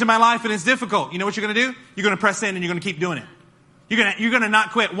has changed in my life and it's difficult. You know what you're going to do? You're going to press in and you're going to keep doing it. You're going to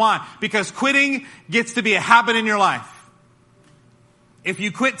not quit. Why? Because quitting gets to be a habit in your life. If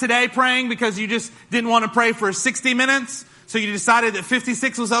you quit today praying because you just didn't want to pray for 60 minutes, so you decided that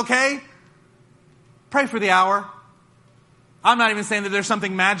 56 was okay, pray for the hour. I'm not even saying that there's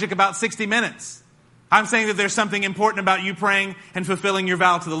something magic about 60 minutes. I'm saying that there's something important about you praying and fulfilling your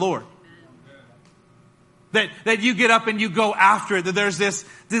vow to the Lord. That you get up and you go after it. That there's this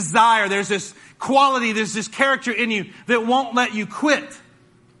desire, there's this quality, there's this character in you that won't let you quit.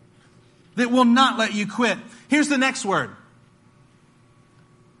 That will not let you quit. Here's the next word.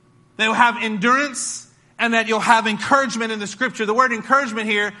 That you'll have endurance and that you'll have encouragement in the scripture. The word encouragement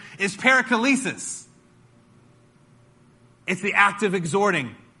here is paraklesis. It's the act of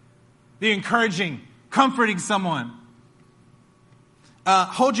exhorting, the encouraging, comforting someone.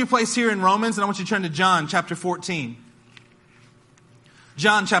 Hold your place here in Romans, and I want you to turn to John chapter 14.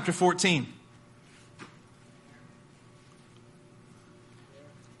 John chapter 14.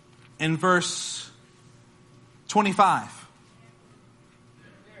 In verse 25.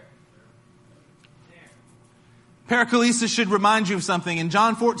 Paraklesis should remind you of something. In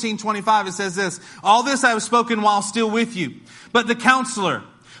John 14:25 it says this, all this I have spoken while still with you. But the Counselor,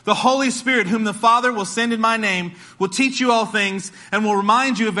 the Holy Spirit, whom the Father will send in my name, will teach you all things and will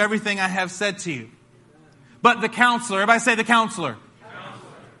remind you of everything I have said to you. But the Counselor, everybody say the Counselor. Counselor.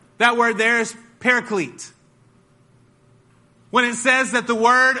 That word there is paraclete. When it says that the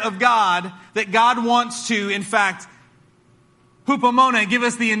Word of God, that God wants to, in fact, hupomone, give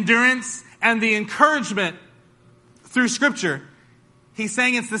us the endurance and the encouragement through Scripture, he's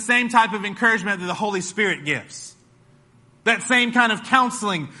saying it's the same type of encouragement that the Holy Spirit gives. That same kind of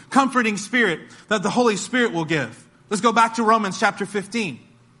counseling, comforting spirit that the Holy Spirit will give. Let's go back to Romans chapter 15.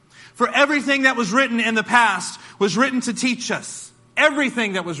 For everything that was written in the past was written to teach us.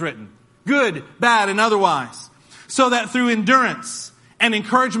 Everything that was written, good, bad, and otherwise. So that through endurance and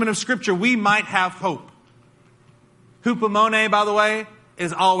encouragement of Scripture, we might have hope. Hupomone, by the way,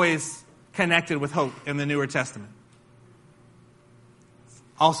 is always connected with hope in the Newer Testament.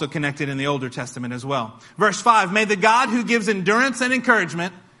 Also connected in the Older Testament as well. Verse 5, may the God who gives endurance and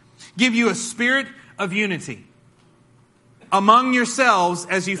encouragement give you a spirit of unity among yourselves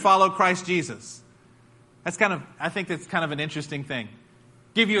as you follow Christ Jesus. I think that's kind of an interesting thing.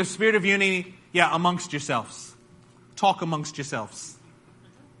 Give you a spirit of unity, amongst yourselves. Talk amongst yourselves.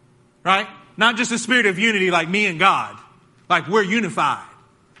 Right? Not just a spirit of unity like me and God. Like we're unified.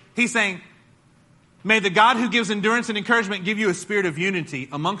 He's saying, may the God who gives endurance and encouragement give you a spirit of unity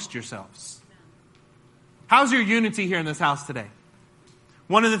amongst yourselves. How's your unity here in this house today?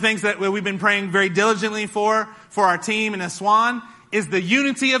 One of the things that we've been praying very diligently for our team in Aswan is the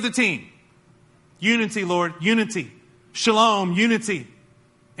unity of the team. Unity, Lord, unity. Shalom, unity.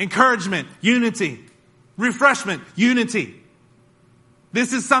 Encouragement, unity. Refreshment, unity.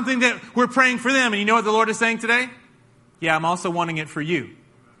 This is something that we're praying for them. And you know what the Lord is saying today? Yeah, I'm also wanting it for you.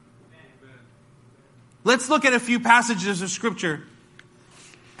 Let's look at a few passages of Scripture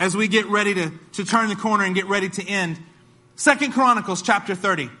as we get ready to turn the corner and get ready to end. 2 Chronicles chapter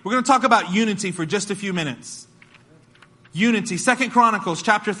 30. We're going to talk about unity for just a few minutes. Unity. 2 Chronicles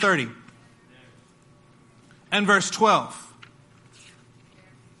chapter 30 and verse 12.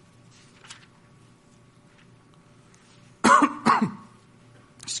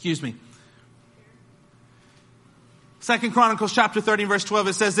 Excuse me. 2 Chronicles chapter 30 verse 12,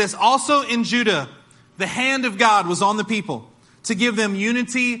 it says this, also in Judah, the hand of God was on the people to give them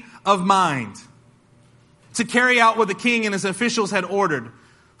unity of mind, to carry out what the king and his officials had ordered,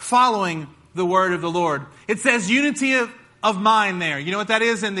 following the word of the Lord. It says unity of mind there. You know what that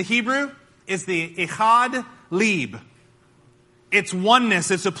is in the Hebrew? It's the echad lib. It's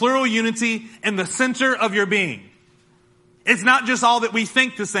oneness. It's a plural unity in the center of your being. It's not just all that we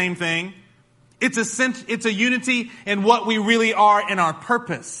think the same thing. It's a unity in what we really are in our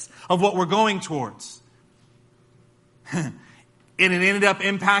purpose of what we're going towards. And it ended up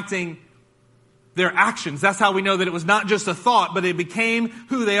impacting their actions. That's how we know that it was not just a thought, but it became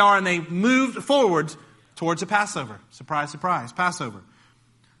who they are, and they moved forward towards a Passover. Surprise, surprise, Passover.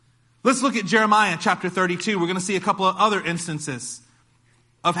 Let's look at Jeremiah chapter 32. We're going to see a couple of other instances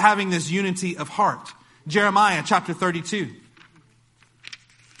of having this unity of heart. Jeremiah chapter 32.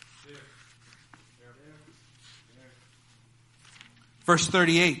 Verse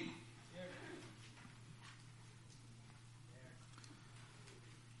 38.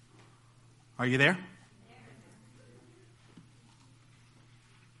 Are you there?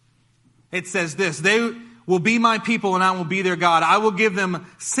 It says this, they will be my people and I will be their God. I will give them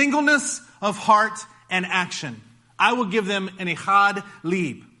singleness of heart and action. I will give them an echad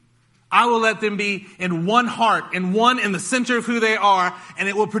lib. I will let them be in one heart and one in the center of who they are, and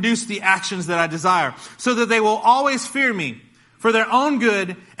it will produce the actions that I desire, so that they will always fear me for their own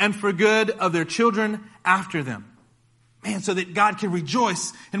good and for good of their children after them. Man, so that God can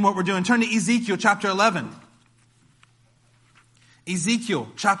rejoice in what we're doing. Turn to Ezekiel chapter 11. Ezekiel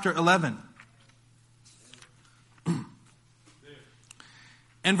chapter 11.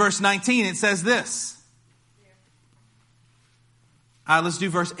 In verse 19, it says this. Let's do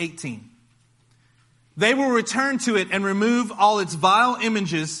verse 18. They will return to it and remove all its vile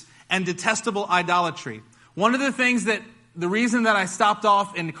images and detestable idolatry. One of the things the reason that I stopped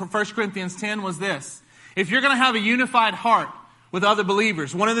off in 1 Corinthians 10 was this. If you're going to have a unified heart with other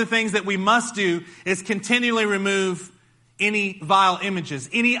believers, one of the things that we must do is continually remove any vile images,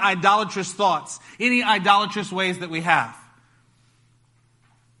 any idolatrous thoughts, any idolatrous ways that we have.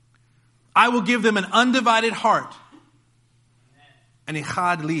 I will give them an undivided heart, an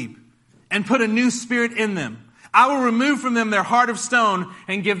echad lib, and put a new spirit in them. I will remove from them their heart of stone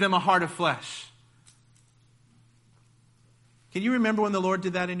and give them a heart of flesh. Can you remember when the Lord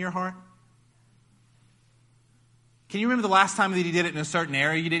did that in your heart? Can you remember the last time that He did it in a certain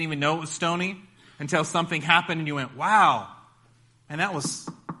area? You didn't even know it was stony until something happened and you went, wow. And that was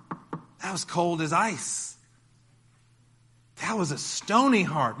cold as ice. That was a stony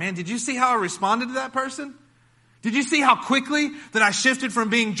heart. Man, did you see how I responded to that person? Did you see how quickly that I shifted from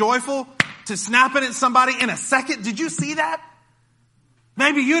being joyful to snapping at somebody in a second? Did you see that?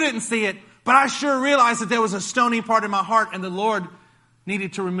 Maybe you didn't see it, but I sure realized that there was a stony part in my heart, and the Lord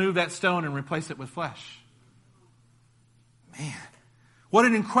needed to remove that stone and replace it with flesh. Man, what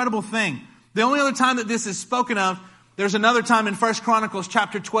an incredible thing. The only other time that this is spoken of, there's another time in 1 Chronicles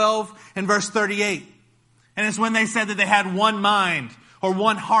chapter 12 and verse 38. And it's when they said that they had one mind or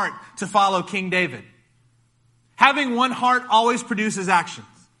one heart to follow King David. Having one heart always produces actions.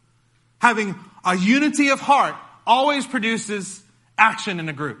 Having a unity of heart always produces action in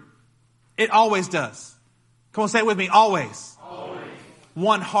a group. It always does. Come on, say it with me. Always. Always.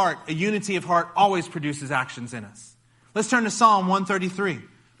 One heart, a unity of heart always produces actions in us. Let's turn to Psalm 133.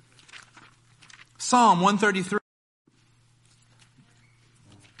 Psalm 133.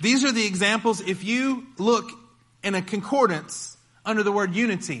 These are the examples. If you look in a concordance under the word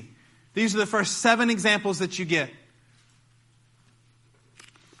unity, these are the first 7 examples that you get.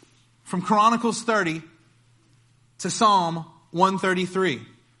 From Chronicles 30 to Psalm 133.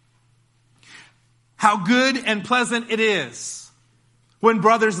 How good and pleasant it is when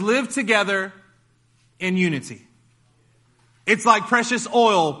brothers live together in unity. It's like precious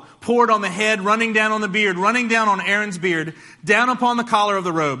oil poured on the head, running down on the beard, running down on Aaron's beard, down upon the collar of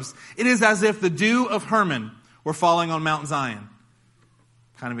the robes. It is as if the dew of Hermon were falling on Mount Zion.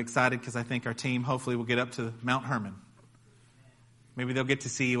 Kind of excited because I think our team hopefully will get up to Mount Hermon. Maybe they'll get to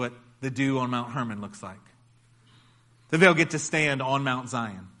see what the dew on Mount Hermon looks like. That they'll get to stand on Mount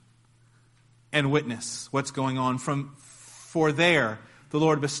Zion. and witness what's going on. For there the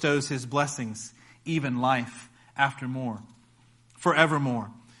Lord bestows His blessings, even life after more, forevermore.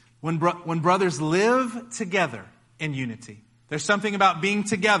 When brothers live together in unity, there's something about being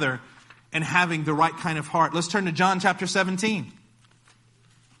together and having the right kind of heart. Let's turn to John chapter 17.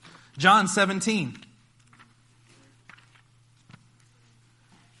 John 17.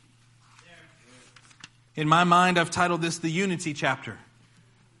 In my mind, I've titled this the unity chapter,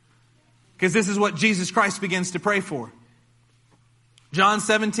 because this is what Jesus Christ begins to pray for. John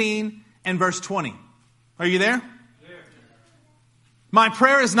 17 and verse 20. Are you there? My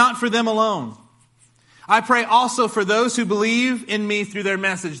prayer is not for them alone. I pray also for those who believe in me through their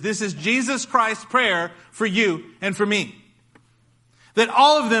message. This is Jesus Christ's prayer for you and for me. That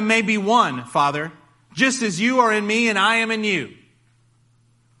all of them may be one, Father, just as you are in me and I am in you.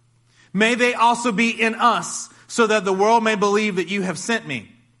 May they also be in us, so that the world may believe that you have sent me.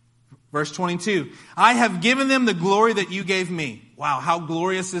 Verse 22. I have given them the glory that you gave me. Wow, how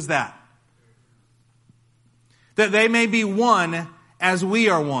glorious is that? That they may be one as we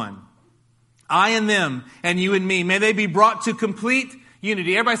are one. I and them, and you and me. May they be brought to complete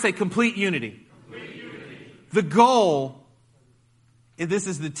unity. Everybody say complete unity. Complete unity. The goal, this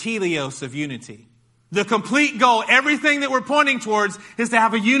is the teleos of unity. The complete goal, everything that we're pointing towards, is to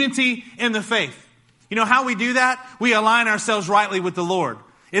have a unity in the faith. You know how we do that? We align ourselves rightly with the Lord.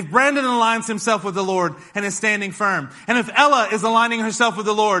 If Brandon aligns himself with the Lord and is standing firm, and if Ella is aligning herself with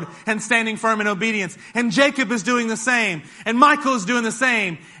the Lord and standing firm in obedience, and Jacob is doing the same, and Michael is doing the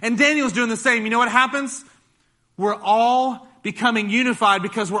same, and Daniel's doing the same, you know what happens? We're all becoming unified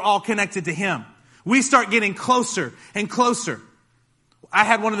because we're all connected to Him. We start getting closer and closer. I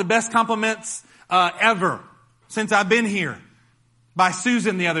had one of the best compliments ever since I've been here by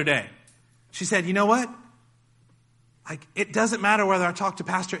Susan the other day. She said, you know what? Like, it doesn't matter whether I talk to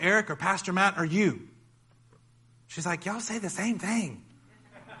Pastor Eric or Pastor Matt or you. She's like, y'all say the same thing.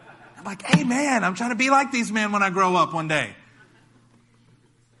 I'm like, amen. I'm trying to be like these men when I grow up one day.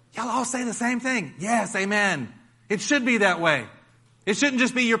 Y'all all say the same thing. Yes, amen. It should be that way. It shouldn't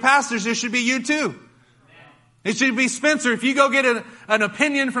just be your pastors. It should be you too. It should be Spencer. If you go get an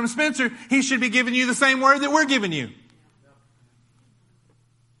opinion from Spencer, he should be giving you the same word that we're giving you.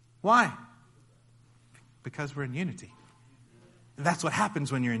 Why? Because we're in unity. And that's what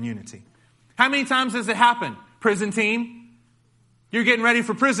happens when you're in unity. How many times does it happen? Prison team, you're getting ready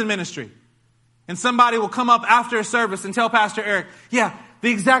for prison ministry. And somebody will come up after a service and tell Pastor Eric, yeah,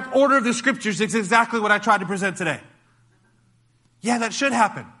 the exact order of the scriptures is exactly what I tried to present today. Yeah, that should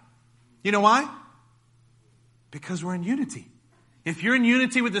happen. You know why? Because we're in unity. If you're in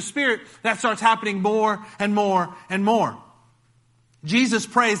unity with the Spirit, that starts happening more and more and more. Jesus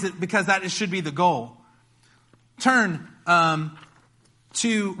prays that because that should be the goal. Turn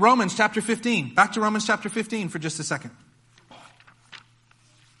to Romans chapter 15. Back to Romans chapter 15 for just a second.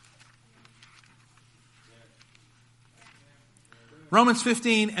 Romans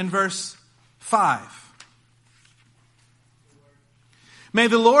 15 and verse 5. May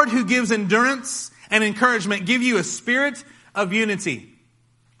the Lord who gives endurance and encouragement give you a spirit of unity.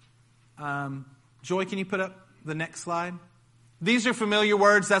 Joy, can you put up the next slide? These are familiar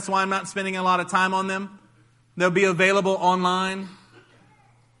words. That's why I'm not spending a lot of time on them. They'll be available online.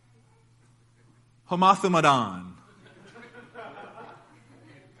 Homathumadon.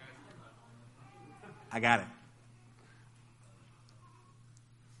 I got it.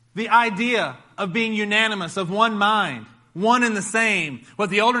 The idea of being unanimous, of one mind, one and the same. What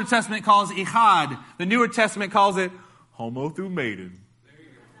the Older Testament calls ichad, the Newer Testament calls it homothumadon.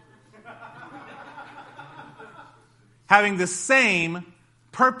 Having the same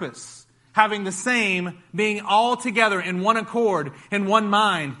purpose, having the same, being all together in one accord, in one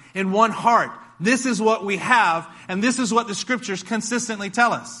mind, in one heart. This is what we have, and this is what the Scriptures consistently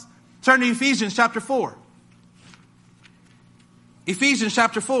tell us. Turn to Ephesians chapter 4. Ephesians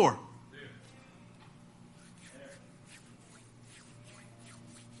chapter 4.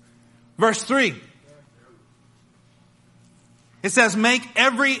 Verse 3. It says, make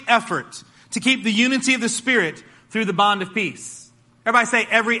every effort to keep the unity of the Spirit through the bond of peace. Everybody say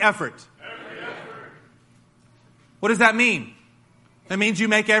every effort. Every effort. What does that mean? That means you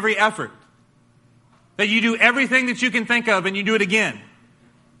make every effort. That you do everything that you can think of and you do it again.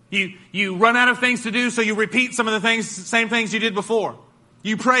 You run out of things to do, so you repeat some of the same things you did before.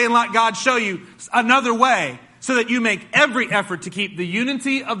 You pray and let God show you another way so that you make every effort to keep the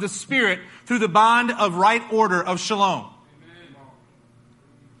unity of the Spirit through the bond of right order of shalom. Amen.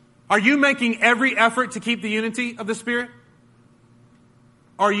 Are you making every effort to keep the unity of the Spirit?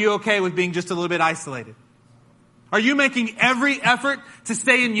 Or are you okay with being just a little bit isolated? Are you making every effort to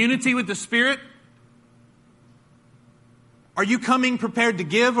stay in unity with the Spirit? Are you coming prepared to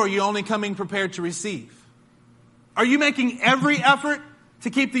give, or are you only coming prepared to receive? Are you making every effort to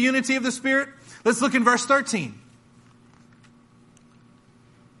keep the unity of the Spirit? Let's look in verse 13.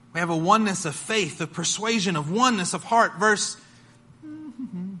 We have a oneness of faith, of persuasion, of oneness of heart.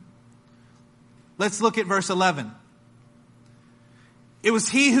 Let's look at verse 11. It was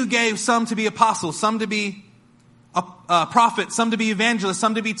He who gave some to be apostles, some to be prophets, some to be evangelists,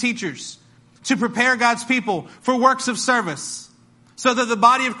 some to be teachers, to prepare God's people for works of service, so that the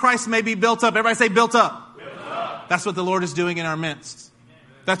body of Christ may be built up. Everybody say built up. Built up. That's what the Lord is doing in our midst.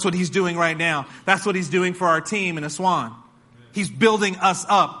 That's what He's doing right now. That's what He's doing for our team in Aswan. He's building us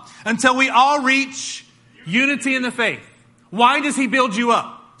up until we all reach unity in the faith. Why does He build you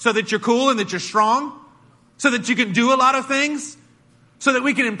up? So that you're cool and that you're strong? So that you can do a lot of things? So that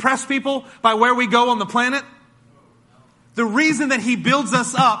we can impress people by where we go on the planet? The reason that He builds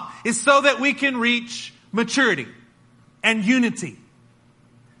us up is so that we can reach maturity and unity.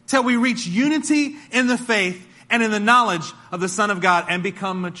 Till we reach unity in the faith and in the knowledge of the Son of God and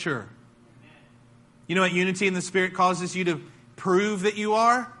become mature. You know what unity in the Spirit causes you to prove that you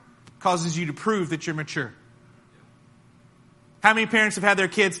are? Causes you to prove that you're mature. How many parents have had their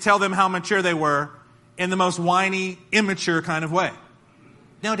kids tell them how mature they were in the most whiny, immature kind of way?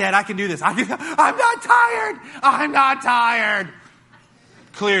 No, Dad, I can do this. I'm not tired. I'm not tired.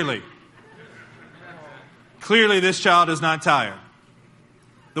 Clearly, this child is not tired.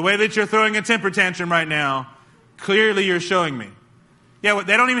 The way that you're throwing a temper tantrum right now, clearly you're showing me. Yeah,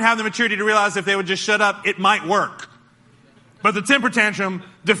 they don't even have the maturity to realize if they would just shut up, it might work. But the temper tantrum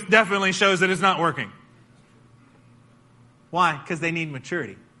definitely shows that it's not working. Why? Because they need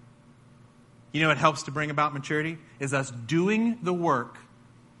maturity. You know what helps to bring about maturity? Is us doing the work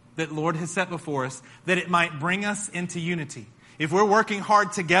that Lord has set before us, that it might bring us into unity. If we're working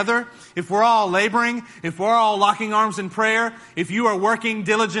hard together, if we're all laboring, if we're all locking arms in prayer, if you are working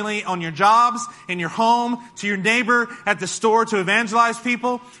diligently on your jobs, in your home, to your neighbor, at the store to evangelize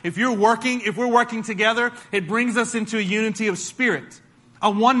people, if we're working together, it brings us into a unity of spirit,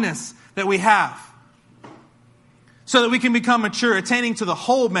 a oneness that we have, so that we can become mature, attaining to the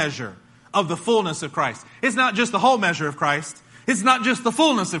whole measure of the fullness of Christ. It's not just the whole measure of Christ. It's not just the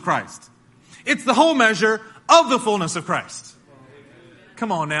fullness of Christ. It's the whole measure of the fullness of Christ.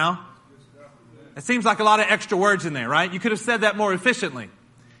 Come on now. It seems like a lot of extra words in there, right? You could have said that more efficiently.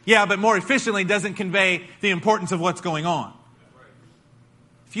 Yeah, but more efficiently doesn't convey the importance of what's going on.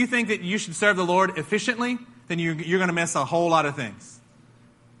 If you think that you should serve the Lord efficiently, then you're going to miss a whole lot of things.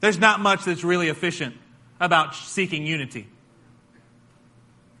 There's not much that's really efficient about seeking unity.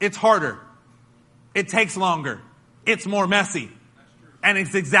 It's harder. It takes longer. It's more messy. And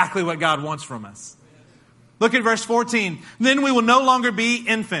it's exactly what God wants from us. Look at verse 14. Then we will no longer be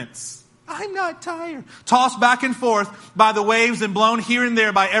infants. I'm not tired. Tossed back and forth by the waves and blown here and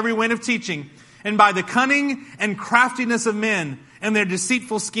there by every wind of teaching, and by the cunning and craftiness of men and their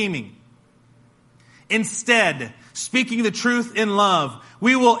deceitful scheming. Instead, speaking the truth in love,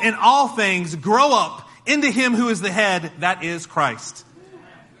 we will in all things grow up into Him who is the head, that is Christ.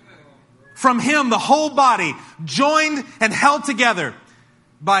 From Him, the whole body, joined and held together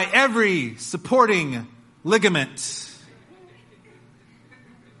by every supporting ligament,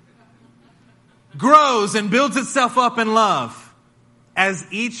 grows and builds itself up in love as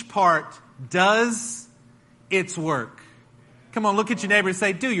each part does its work. Come on, look at your neighbor and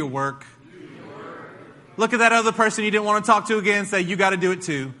say, do your work. Look at that other person you didn't want to talk to again and say, you got to do it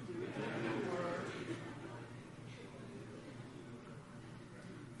too.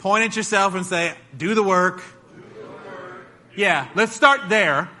 Point at yourself and say, do the work. Yeah, let's start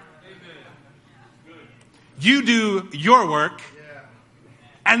there. You do your work.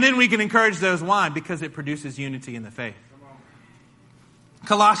 And then we can encourage those. Why? Because it produces unity in the faith.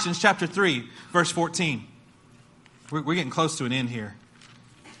 Colossians chapter 3, verse 14. We're getting close to an end here.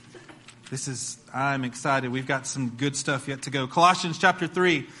 I'm excited. We've got some good stuff yet to go. Colossians chapter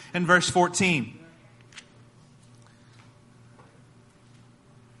 3 and verse 14.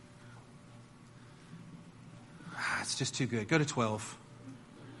 It's just too good. Go to 12.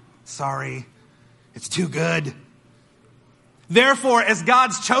 Sorry. It's too good. Therefore, as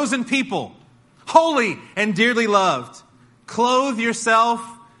God's chosen people, holy and dearly loved, clothe yourself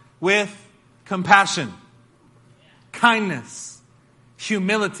with compassion, kindness,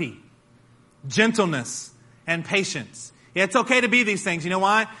 humility, gentleness, and patience. Yeah, it's okay to be these things. You know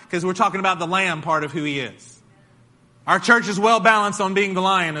why? Because we're talking about the lamb part of who He is. Our church is well balanced on being the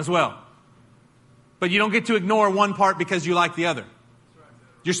lion as well. But you don't get to ignore one part because you like the other.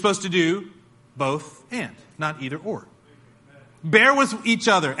 You're supposed to do Both and, not either or. Bear with each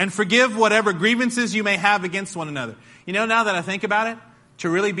other and forgive whatever grievances you may have against one another. You know, now that I think about it, to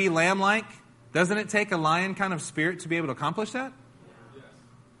really be lamb-like, doesn't it take a lion kind of spirit to be able to accomplish that?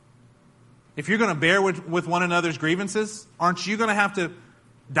 If you're going to bear with one another's grievances, aren't you going to have to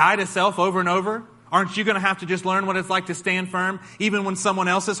die to self over and over? Aren't you going to have to just learn what it's like to stand firm even when someone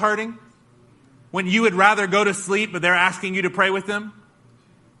else is hurting? When you would rather go to sleep but they're asking you to pray with them?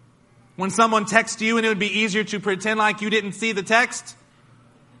 When someone texts you and it would be easier to pretend like you didn't see the text?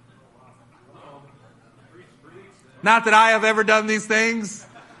 Not that I have ever done these things.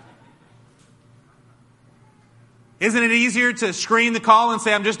 Isn't it easier to screen the call and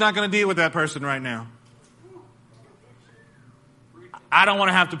say, I'm just not going to deal with that person right now? I don't want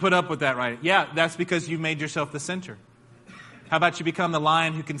to have to put up with that, right? Yeah, that's because you've made yourself the center. How about you become the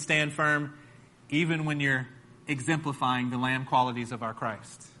lion who can stand firm even when you're exemplifying the lamb qualities of our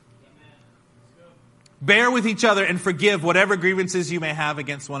Christ? Bear with each other and forgive whatever grievances you may have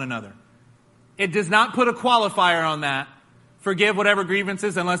against one another. It does not put a qualifier on that. Forgive whatever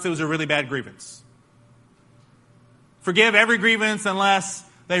grievances unless it was a really bad grievance. Forgive every grievance unless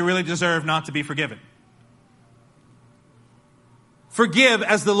they really deserve not to be forgiven. Forgive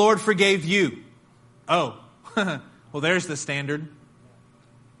as the Lord forgave you. Oh, well, there's the standard.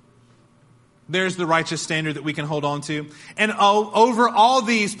 There's the righteous standard that we can hold on to. And over all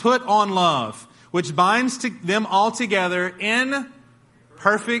these, put on love, which binds them all together in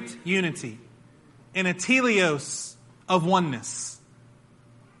perfect unity, in a teleos of oneness.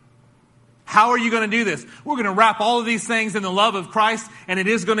 How are you going to do this? We're going to wrap all of these things in the love of Christ, and it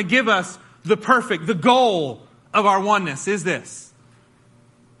is going to give us the goal of our oneness is this.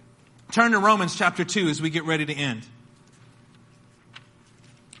 Turn to Romans chapter 2 as we get ready to end.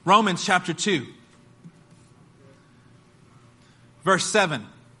 Romans chapter 2, verse 7.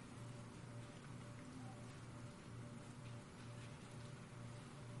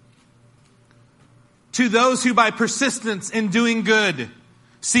 To those who by persistence in doing good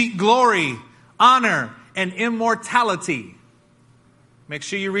seek glory, honor, and immortality. Make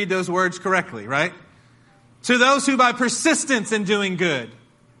sure you read those words correctly, right? To those who by persistence in doing good.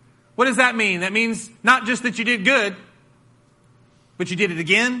 What does that mean? That means not just that you did good, but you did it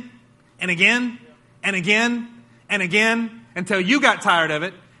again and again and again and again until you got tired of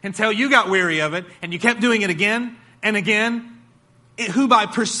it, until you got weary of it, and you kept doing it again and again. Who by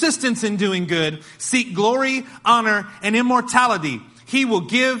persistence in doing good seek glory, honor, and immortality. He will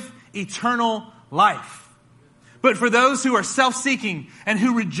give eternal life. But for those who are self-seeking and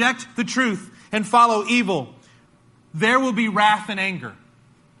who reject the truth and follow evil, there will be wrath and anger.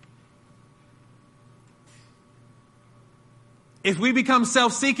 If we become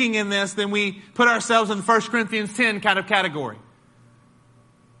self-seeking in this, then we put ourselves in the 1 Corinthians 10 kind of category,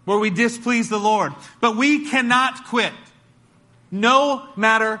 where we displease the Lord. But we cannot quit, no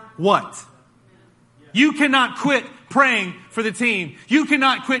matter what. You cannot quit praying for the team. You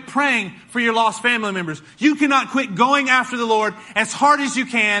cannot quit praying for your lost family members. You cannot quit going after the Lord as hard as you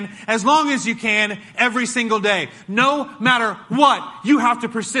can, as long as you can, every single day. No matter what, you have to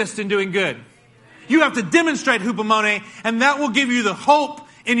persist in doing good. You have to demonstrate hupomone, and that will give you the hope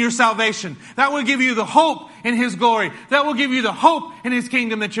in your salvation. That will give you the hope in His glory. That will give you the hope in His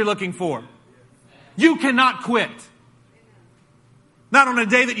kingdom that you're looking for. You cannot quit. Not on a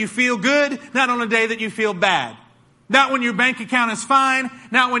day that you feel good, not on a day that you feel bad. Not when your bank account is fine,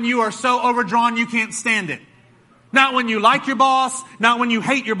 not when you are so overdrawn you can't stand it. Not when you like your boss, not when you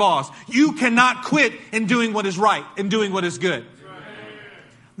hate your boss. You cannot quit in doing what is right and doing what is good.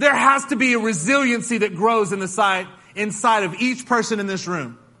 There has to be a resiliency that grows inside of each person in this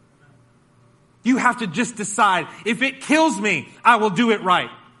room. You have to just decide, if it kills me, I will do it right.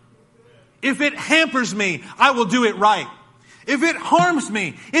 If it hampers me, I will do it right. If it harms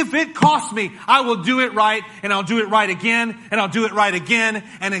me, if it costs me, I will do it right, and I'll do it right again, and I'll do it right again,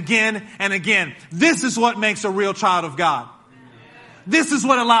 and again, and again. This is what makes a real child of God. This is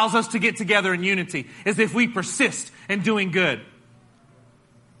what allows us to get together in unity, is if we persist in doing good.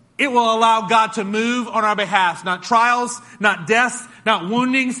 It will allow God to move on our behalf. Not trials, not deaths, not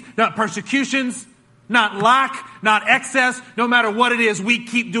woundings, not persecutions, not lack, not excess. No matter what it is, we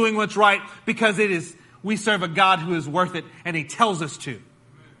keep doing what's right because we serve a God who is worth it, and He tells us to.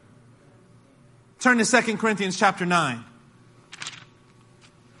 Turn to 2 Corinthians chapter 9.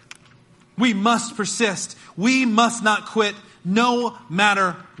 We must persist. We must not quit no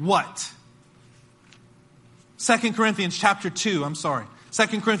matter what. 2 Corinthians chapter 2,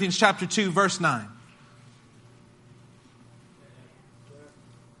 2 Corinthians chapter 2, verse 9.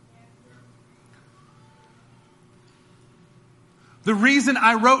 The reason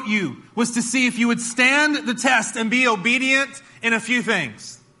I wrote you was to see if you would stand the test and be obedient in a few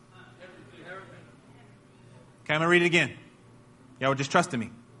things. Okay, I'm going to read it again. Y'all were just trusting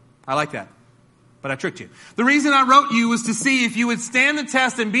me. I like that. But I tricked you. The reason I wrote you was to see if you would stand the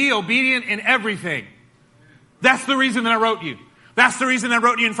test and be obedient in everything. That's the reason that I wrote you. That's the reason I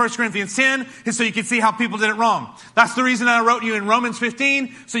wrote you in 1 Corinthians 10, is so you could see how people did it wrong. That's the reason I wrote you in Romans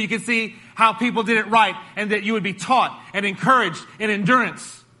 15, so you could see how people did it right, and that you would be taught and encouraged in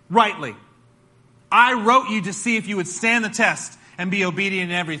endurance rightly. I wrote you to see if you would stand the test and be obedient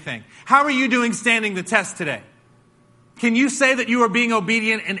in everything. How are you doing standing the test today? Can you say that you are being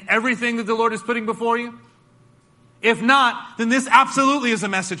obedient in everything that the Lord is putting before you? If not, then this absolutely is a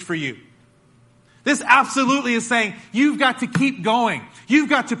message for you. This absolutely is saying you've got to keep going. You've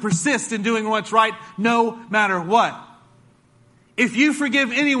got to persist in doing what's right no matter what. If you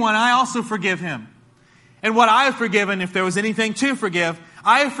forgive anyone, I also forgive him. And what I have forgiven, if there was anything to forgive,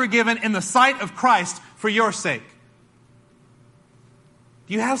 I have forgiven in the sight of Christ for your sake.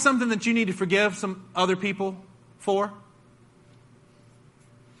 Do you have something that you need to forgive some other people for?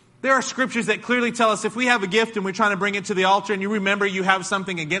 There are scriptures that clearly tell us if we have a gift and we're trying to bring it to the altar and you remember you have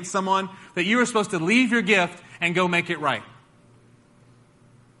something against someone, that you are supposed to leave your gift and go make it right.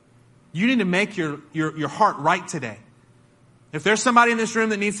 You need to make your heart right today. If there's somebody in this room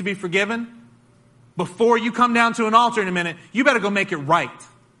that needs to be forgiven, before you come down to an altar in a minute, you better go make it right.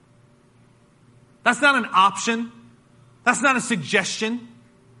 That's not an option. That's not a suggestion.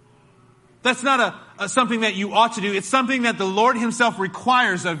 That's not something that you ought to do. It's something that the Lord himself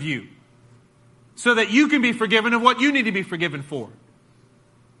requires of you, so that you can be forgiven of what you need to be forgiven for.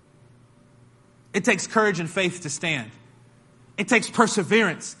 It takes courage and faith to stand. It takes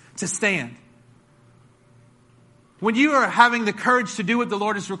perseverance to stand. When you are having the courage to do what the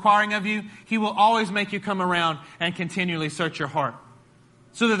Lord is requiring of you, he will always make you come around and continually search your heart,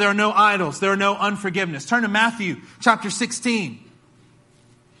 so that there are no idols, there are no unforgiveness. Turn to Matthew chapter 16.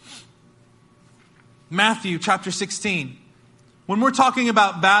 Matthew chapter 16. When we're talking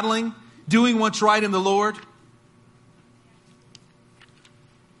about battling, doing what's right in the Lord,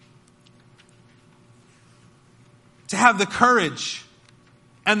 to have the courage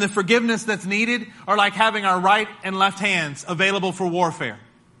and the forgiveness that's needed are like having our right and left hands available for warfare.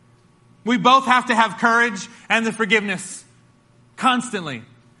 We both have to have courage and the forgiveness constantly.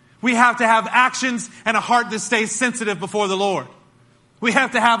 We have to have actions and a heart that stays sensitive before the Lord. We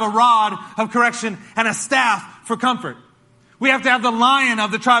have to have a rod of correction and a staff for comfort. We have to have the lion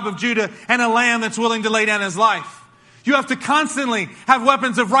of the tribe of Judah and a lamb that's willing to lay down his life. You have to constantly have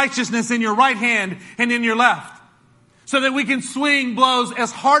weapons of righteousness in your right hand and in your left, so that we can swing blows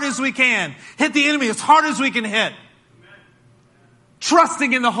as hard as we can, hit the enemy as hard as we can hit.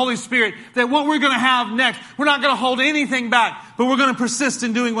 Trusting in the Holy Spirit that what we're going to have next, we're not going to hold anything back, but we're going to persist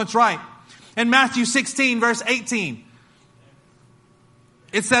in doing what's right. In Matthew 16, verse 18,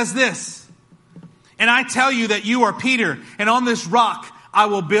 it says this, "And I tell you that you are Peter, and on this rock I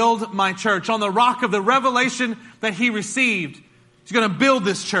will build my church." On the rock of the revelation that he received, he's going to build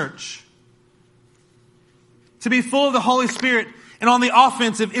this church. To be full of the Holy Spirit and on the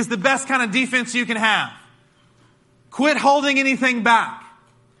offensive is the best kind of defense you can have. Quit holding anything back.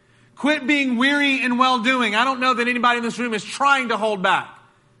 Quit being weary in well-doing. I don't know that anybody in this room is trying to hold back.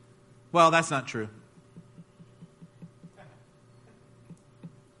 Well, that's not true.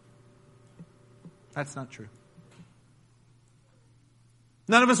 That's not true.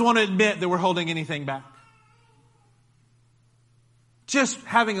 None of us want to admit that we're holding anything back. Just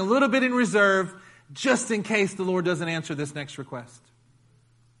having a little bit in reserve, just in case the Lord doesn't answer this next request.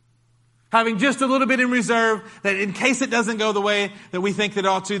 Having just a little bit in reserve, that in case it doesn't go the way that we think that it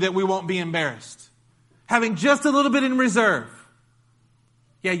ought to, that we won't be embarrassed. Having just a little bit in reserve.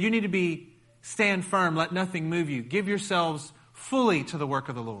 Yeah, you need to stand firm, let nothing move you. Give yourselves fully to the work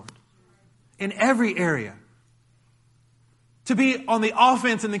of the Lord. In every area. To be on the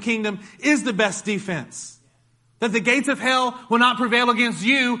offense in the kingdom is the best defense. That the gates of hell will not prevail against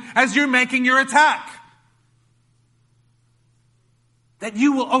you as you're making your attack. That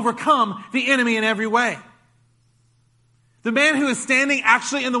you will overcome the enemy in every way. The man who is standing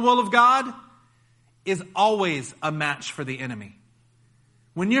actually in the will of God is always a match for the enemy.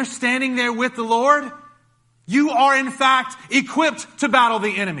 When you're standing there with the Lord, you are in fact equipped to battle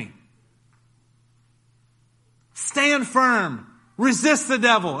the enemy. Stand firm. Resist the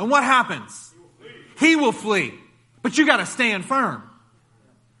devil. And what happens? He will flee. But you got to stand firm.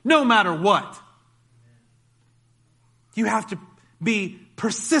 No matter what. You have to be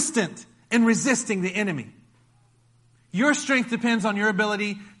persistent in resisting the enemy. Your strength depends on your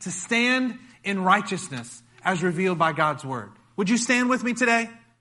ability to stand in righteousness as revealed by God's word. Would you stand with me today?